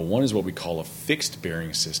the ankle. One is what we call a fixed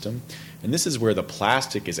bearing system, and this is where the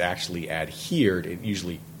plastic is actually adhered. It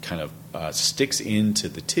usually kind of sticks into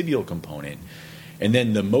the tibial component, and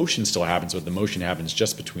then the motion still happens, but the motion happens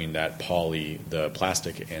just between that the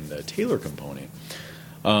plastic and the talar component.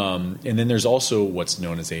 And then there's also what's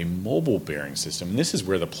known as a mobile bearing system. And this is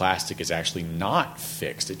where the plastic is actually not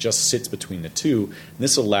fixed. It just sits between the two. And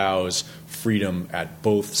this allows freedom at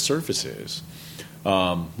both surfaces.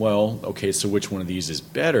 Okay, so which one of these is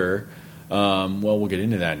better? We'll get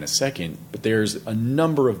into that in a second. But there's a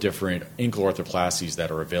number of different ankle arthroplasties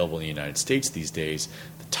that are available in the United States these days.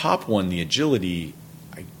 The top one, the Agility,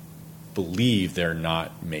 I believe they're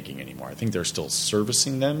not making anymore. I think they're still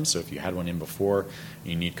servicing them. So if you had one in before,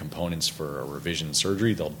 you need components for a revision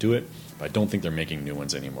surgery, they'll do it. But I don't think they're making new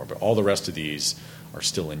ones anymore. But all the rest of these are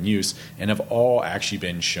still in use and have all actually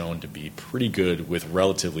been shown to be pretty good with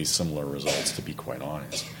relatively similar results, to be quite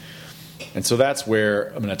honest. And so that's where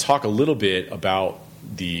I'm going to talk a little bit about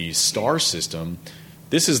the STAR system.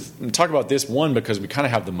 I'm going to talk about this one because we kind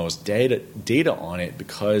of have the most data on it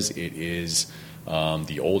because it is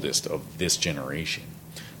the oldest of this generation.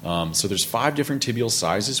 So there's 5 different tibial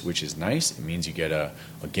sizes, which is nice. It means you get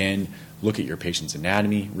again, look at your patient's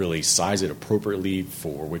anatomy, really size it appropriately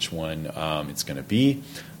for which one it's going to be.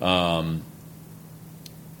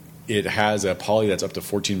 It has a poly that's up to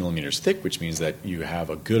 14 millimeters thick, which means that you have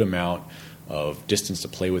a good amount of distance to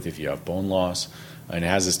play with if you have bone loss. And it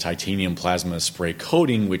has this titanium plasma spray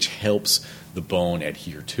coating, which helps the bone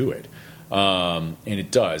adhere to it. And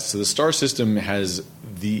it does. So the STAR system is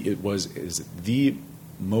the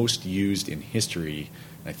most used in history,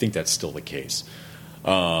 and I think that's still the case,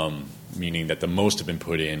 meaning that the most have been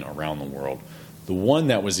put in around the world. The one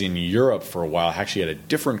that was in Europe for a while actually had a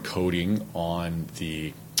different coating on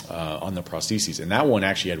the prostheses, and that one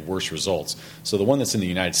actually had worse results. So the one that's in the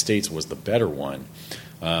United States was the better one,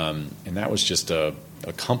 and that was just a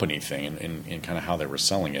company thing in kind of how they were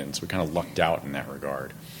selling it, and so we kind of lucked out in that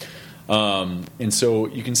regard. And so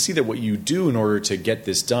you can see that what you do in order to get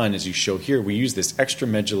this done, as you show here, we use this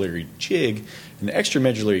extramedullary jig, and the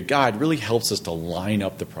extramedullary guide really helps us to line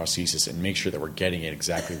up the prosthesis and make sure that we're getting it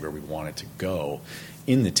exactly where we want it to go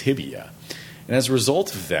in the tibia. And as a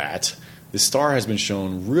result of that, the STAR has been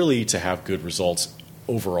shown really to have good results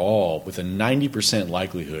overall, with a 90%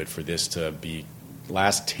 likelihood for this to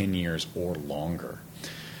last 10 years or longer.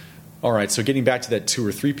 All right, so getting back to that 2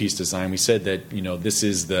 or 3-piece design, we said that this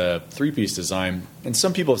is the 3-piece design, and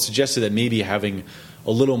some people have suggested that maybe having a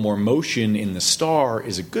little more motion in the STAR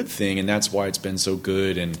is a good thing, and that's why it's been so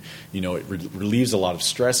good, and it relieves a lot of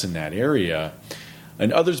stress in that area.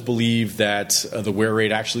 And others believe that the wear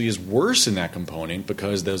rate actually is worse in that component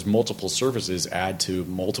because those multiple surfaces add to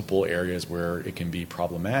multiple areas where it can be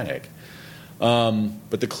problematic. But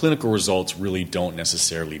the clinical results really don't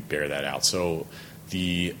necessarily bear that out. So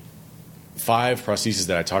the 5 prostheses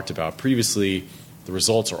that I talked about previously, the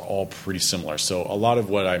results are all pretty similar. So a lot of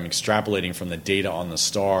what I'm extrapolating from the data on the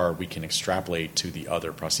STAR, we can extrapolate to the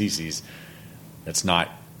other prostheses. That's not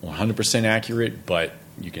 100% accurate, but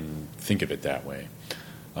you can think of it that way.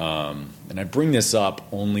 And I bring this up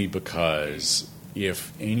only because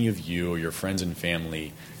if any of you or your friends and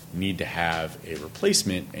family need to have a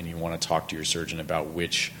replacement and you want to talk to your surgeon about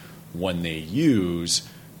which one they use,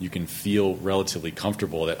 you can feel relatively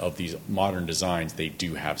comfortable that of these modern designs, they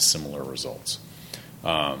do have similar results.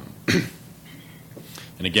 And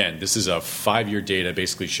again, this is a 5-year data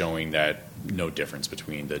basically showing that no difference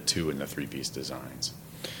between the 2 and the 3-piece designs.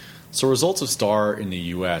 So results of STAR in the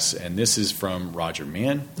U.S., and this is from Roger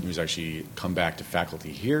Mann, who's actually come back to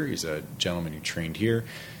faculty here. He's a gentleman who trained here.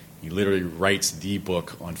 He literally writes the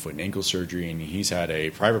book on foot and ankle surgery, and he's had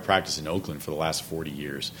a private practice in Oakland for the last 40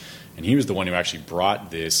 years. And he was the one who actually brought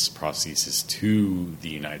this prosthesis to the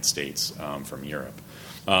United States from Europe.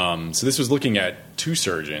 So this was looking at 2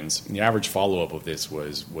 surgeons, and the average follow-up of this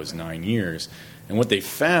was 9 years. And what they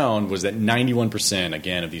found was that 91%,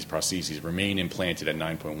 again, of these prostheses remain implanted at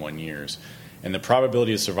 9.1 years. And the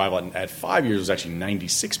probability of survival at 5 years was actually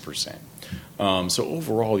 96%. So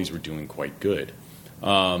overall, these were doing quite good.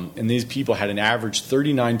 And these people had an average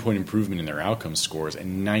 39-point improvement in their outcome scores,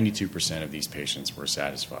 and 92% of these patients were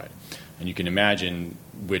satisfied. And you can imagine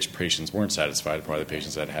which patients weren't satisfied, probably the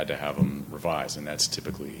patients that had to have them revised, and that's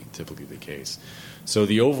typically the case. So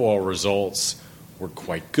the overall results were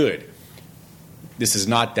quite good. this is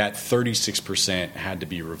not that 36% had to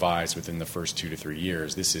be revised within the first 2 to 3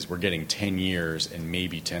 years. This is, we're getting 10 years and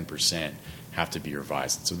maybe 10% have to be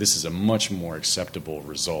revised. So this is a much more acceptable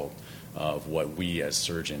result of what we as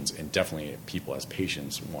surgeons and definitely people as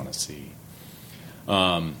patients want to see.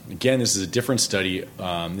 Again, this is a different study.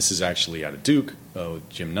 This is actually out of Duke,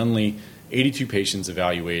 Jim Nunley, 82 patients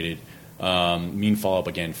evaluated, mean follow-up,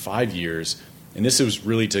 again, 5 years. And this was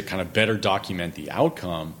really to kind of better document the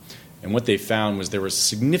outcome. And what they found was there was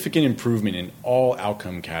significant improvement in all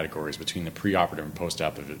outcome categories between the preoperative and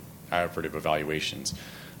postoperative evaluations.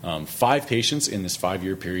 5 patients in this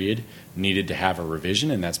 5-year period needed to have a revision,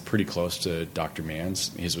 and that's pretty close to Dr.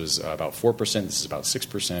 Mann's. His was about 4%. This is about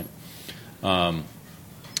 6%.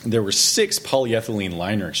 There were 6 polyethylene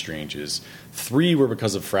liner exchanges. 3 were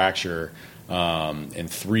because of fracture, and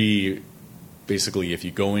 3 basically if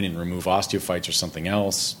you go in and remove osteophytes or something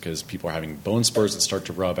else, because people are having bone spurs that start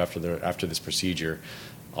to rub after this procedure,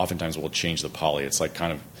 oftentimes we'll change the poly. It's like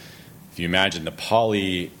kind of, if you imagine the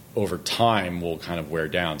poly over time will kind of wear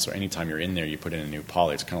down. So anytime you're in there, you put in a new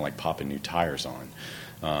poly. It's kind of like popping new tires on.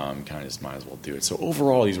 Kind of just might as well do it. So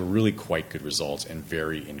overall, these were really quite good results and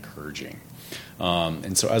very encouraging.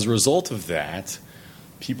 And so as a result of that,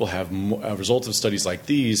 people have, a result of studies like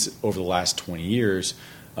these over the last 20 years,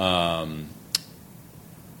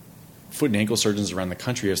 foot and ankle surgeons around the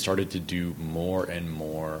country have started to do more and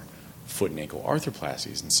more foot and ankle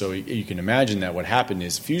arthroplasties. And so you can imagine that what happened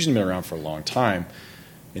is fusion had been around for a long time.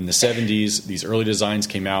 In the 70s, these early designs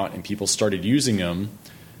came out and people started using them,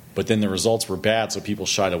 but then the results were bad, so people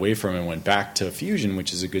shied away from it and went back to fusion,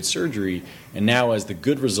 which is a good surgery. And now as the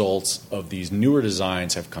good results of these newer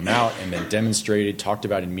designs have come out and been demonstrated, talked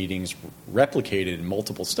about in meetings, replicated in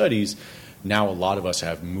multiple studies, now a lot of us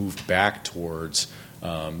have moved back towards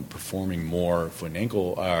performing more foot and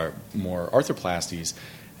ankle, more arthroplasties,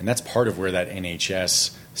 and that's part of where that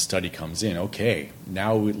NHS study comes in. Okay,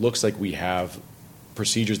 now it looks like we have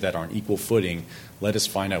procedures that are on equal footing. Let us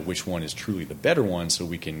find out which one is truly the better one, so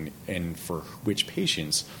we can, and for which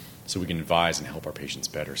patients, so we can advise and help our patients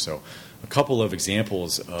better. So, a couple of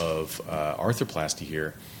examples of arthroplasty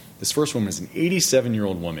here. This first one is an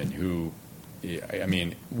 87-year-old woman who, I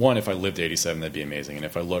mean, one, if I lived to 87, that'd be amazing. And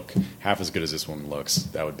if I look half as good as this woman looks,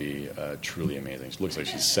 that would be truly amazing. She looks like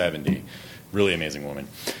she's 70. Really amazing woman.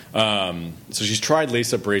 So she's tried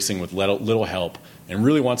lace-up bracing with little help and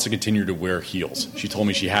really wants to continue to wear heels. She told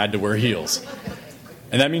me she had to wear heels.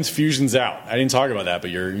 And that means fusion's out. I didn't talk about that,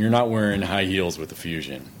 but you're not wearing high heels with the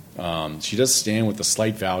fusion. She does stand with a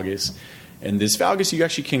slight valgus. And this valgus you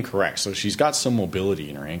actually can correct. So she's got some mobility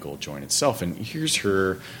in her ankle joint itself. And here's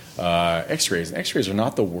her x-rays. And x-rays are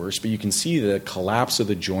not the worst, but you can see the collapse of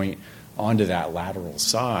the joint onto that lateral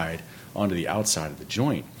side, onto the outside of the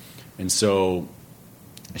joint. And so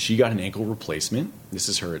she got an ankle replacement. This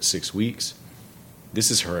is her at 6 weeks. This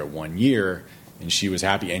is her at 1 year. And she was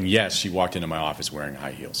happy. And yes, she walked into my office wearing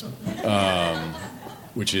high heels,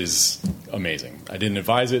 which is amazing. I didn't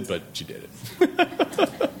advise it, but she did it.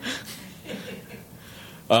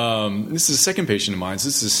 This is a second patient of mine. So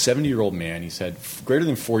this is a 70-year-old man. He's had greater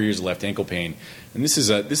than 4 years of left ankle pain, and this is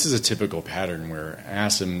a typical pattern where I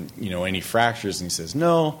asked him, any fractures, and he says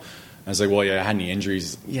no. I was like, well, yeah, I had any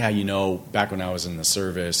injuries? Yeah, back when I was in the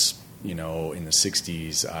service, in the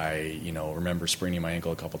 60s, I remember spraining my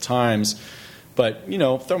ankle a couple times, but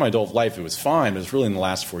throughout my adult life it was fine. But it's really in the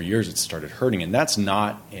last 4 years it started hurting, and that's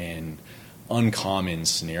not an uncommon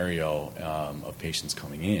scenario of patients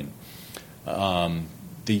coming in.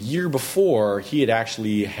 The year before, he had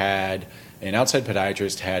actually had an outside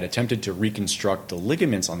podiatrist had attempted to reconstruct the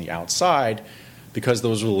ligaments on the outside because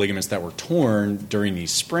those were the ligaments that were torn during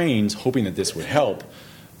these sprains, hoping that this would help,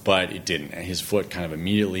 but it didn't. And his foot kind of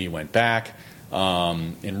immediately went back,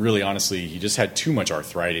 and really, honestly, he just had too much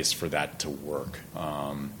arthritis for that to work.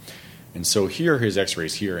 And so here are his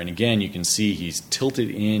x-rays here, and again, you can see he's tilted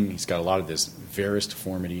in. He's got a lot of this varus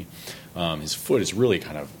deformity. His foot is really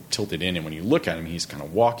kind of tilted in, and when you look at him, he's kind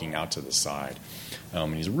of walking out to the side.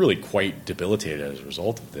 And he's really quite debilitated as a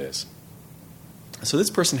result of this. So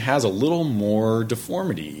this person has a little more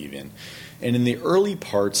deformity even. And in the early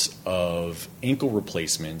parts of ankle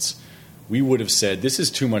replacements, we would have said this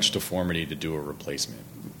is too much deformity to do a replacement,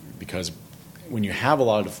 because when you have a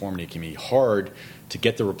lot of deformity, it can be hard to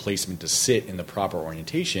get the replacement to sit in the proper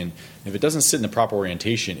orientation. If it doesn't sit in the proper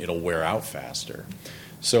orientation, it'll wear out faster.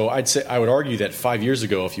 So I would argue that 5 years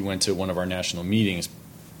ago, if you went to one of our national meetings,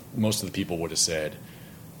 most of the people would have said,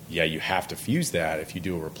 yeah, you have to fuse that. If you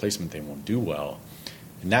do a replacement, they won't do well.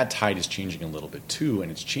 And that tide is changing a little bit too,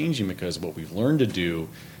 and it's changing because what we've learned to do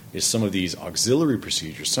is some of these auxiliary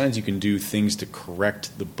procedures. Sometimes you can do things to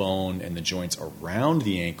correct the bone and the joints around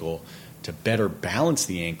the ankle to better balance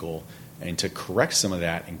the ankle and to correct some of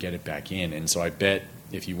that and get it back in. And so I bet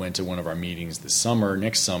if you went to one of our meetings this summer,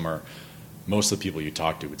 next summer, most of the people you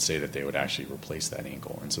talk to would say that they would actually replace that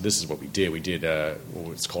ankle. And so this is what we did. We did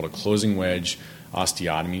what's called a closing wedge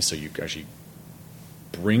osteotomy. So you actually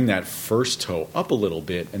bring that first toe up a little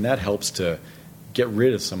bit, and that helps to get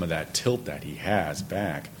rid of some of that tilt that he has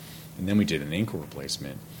back. And then we did an ankle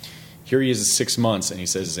replacement. Here he is at 6 months, and he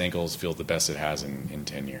says his ankles feel the best it has in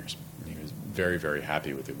 10 years. He was very, very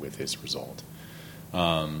happy with his result.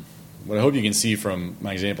 What I hope you can see from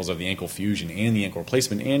my examples of the ankle fusion and the ankle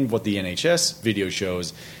replacement and what the NHS video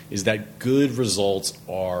shows is that good results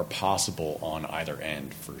are possible on either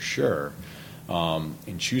end for sure.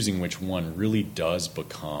 And choosing which one really does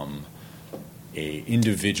become a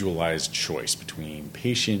individualized choice between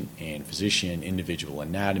patient and physician, individual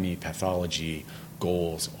anatomy, pathology,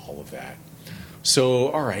 goals, all of that. So,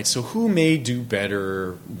 all right, so who may do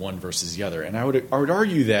better one versus the other? And I would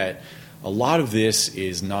argue that a lot of this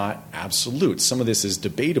is not absolute. Some of this is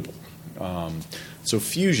debatable. So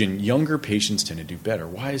fusion, younger patients tend to do better.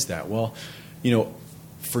 Why is that? Well,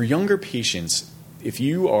 for younger patients, if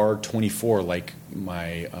you are 24, like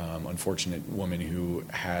my unfortunate woman who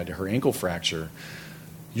had her ankle fracture,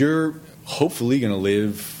 you're hopefully going to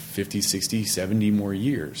live 50, 60, 70 more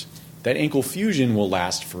years. That ankle fusion will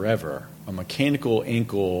last forever. A mechanical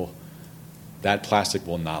ankle, that plastic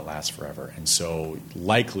will not last forever. And so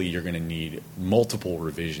likely you're going to need multiple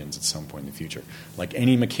revisions at some point in the future. Like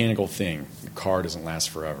any mechanical thing, the car doesn't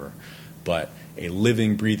last forever. But a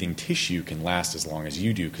living, breathing tissue can last as long as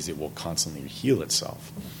you do because it will constantly heal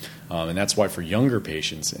itself. And that's why for younger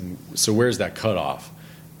patients, and so where's that cutoff?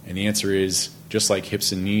 And the answer is, just like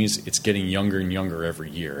hips and knees, it's getting younger and younger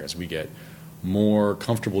every year. As we get more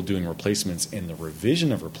comfortable doing replacements and the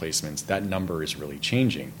revision of replacements, that number is really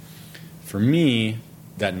changing. For me,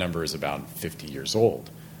 that number is about 50 years old.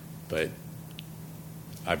 But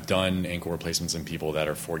I've done ankle replacements in people that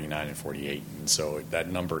are 49 and 48, and so that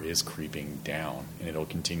number is creeping down, and it'll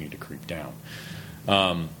continue to creep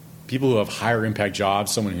down. People who have higher impact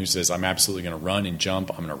jobs, someone who says, I'm absolutely going to run and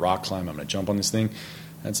jump, I'm going to rock climb, I'm going to jump on this thing,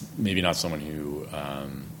 that's maybe not someone who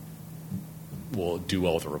will do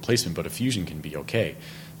well with a replacement, but a fusion can be okay.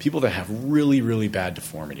 People that have really, really bad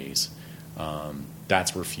deformities,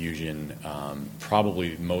 that's where fusion,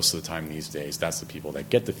 probably most of the time these days, that's the people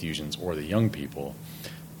that get the fusions, or the young people,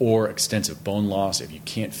 or extensive bone loss. If you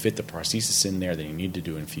can't fit the prosthesis in there, then you need to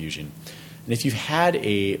do infusion. And if you've had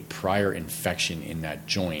a prior infection in that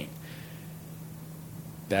joint,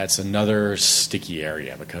 that's another sticky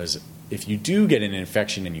area, because if you do get an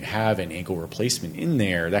infection and you have an ankle replacement in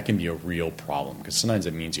there, that can be a real problem, because sometimes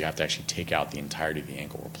it means you have to actually take out the entirety of the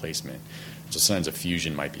ankle replacement. So sometimes a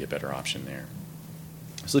fusion might be a better option there.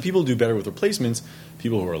 So the people who do better with replacements,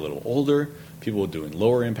 people who are a little older, people doing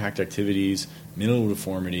lower impact activities, minimal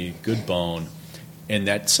deformity, good bone, and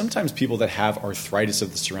that sometimes people that have arthritis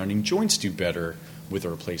of the surrounding joints do better with a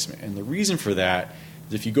replacement. And the reason for that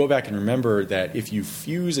is if you go back and remember that if you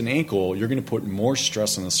fuse an ankle, you're going to put more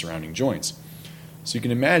stress on the surrounding joints. So you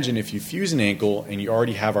can imagine if you fuse an ankle and you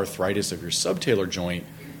already have arthritis of your subtalar joint,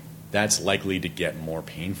 that's likely to get more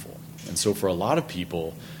painful. And so for a lot of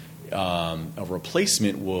people, a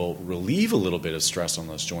replacement will relieve a little bit of stress on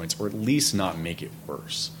those joints, or at least not make it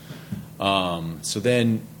worse. So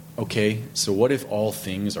then, okay, so what if all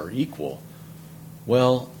things are equal?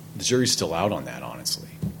 Well, the jury's still out on that, honestly.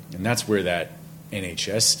 And that's where that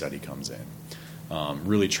NHS study comes in,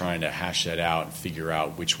 really trying to hash that out and figure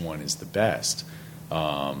out which one is the best.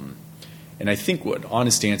 And I think what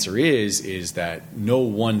honest answer is that no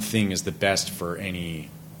one thing is the best for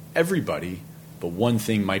everybody, but one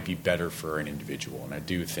thing might be better for an individual. And I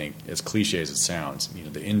do think, as cliche as it sounds,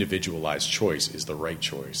 the individualized choice is the right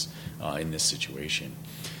choice in this situation.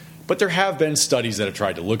 But there have been studies that have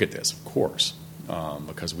tried to look at this, of course,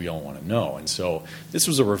 because we all want to know. And so this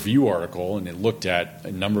was a review article, and it looked at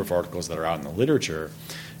a number of articles that are out in the literature.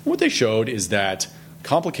 And what they showed is that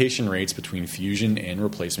complication rates between fusion and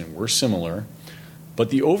replacement were similar, but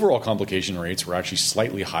the overall complication rates were actually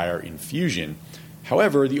slightly higher in fusion.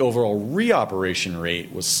 However, the overall reoperation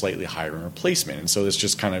rate was slightly higher in replacement. And so this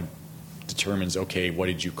just kind of determines, okay, what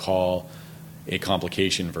did you call a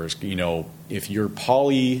complication versus, if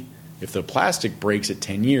if the plastic breaks at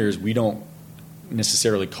 10 years, we don't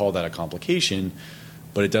necessarily call that a complication,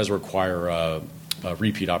 but it does require a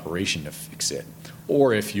repeat operation to fix it.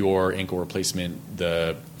 Or if your ankle replacement,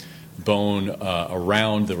 the bone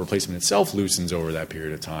around the replacement itself loosens over that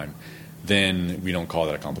period of time, then we don't call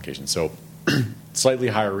that a complication. So slightly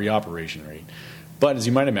higher reoperation rate. But as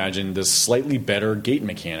you might imagine, there's slightly better gait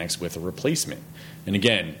mechanics with a replacement. And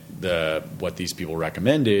again, what these people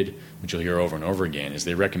recommended, which you'll hear over and over again, is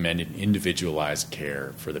they recommended individualized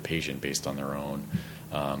care for the patient based on their own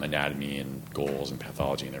anatomy and goals and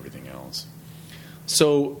pathology and everything else.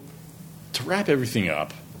 So to wrap everything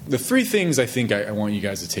up, the three things I think I want you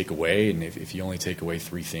guys to take away, and if you only take away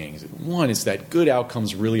three things, one is that good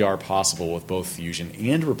outcomes really are possible with both fusion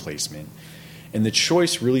and replacement, and the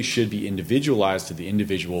choice really should be individualized to the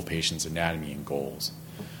individual patient's anatomy and goals.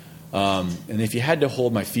 And if you had to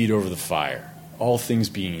hold my feet over the fire, all things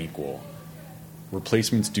being equal,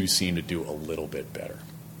 replacements do seem to do a little bit better.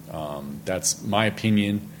 That's my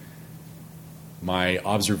opinion, my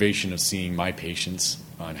observation of seeing my patients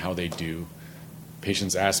on how they do.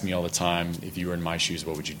 Patients ask me all the time, if you were in my shoes,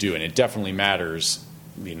 what would you do? And it definitely matters,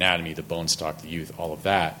 the anatomy, the bone stock, the youth, all of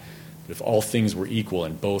that. But if all things were equal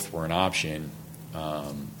and both were an option,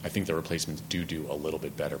 I think the replacements do a little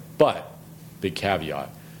bit better. But, big caveat,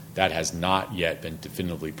 that has not yet been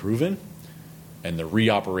definitively proven, and the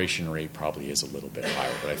reoperation rate probably is a little bit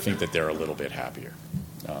higher, but I think that they're a little bit happier.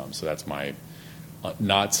 So that's my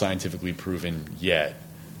not scientifically proven yet,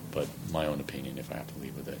 but my own opinion if I have to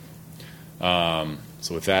leave with it.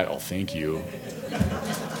 So with that, I'll thank you.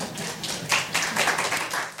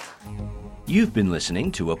 You've been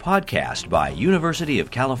listening to a podcast by University of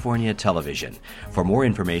California Television. For more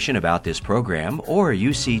information about this program or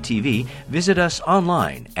UCTV, visit us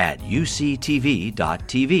online at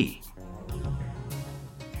uctv.tv.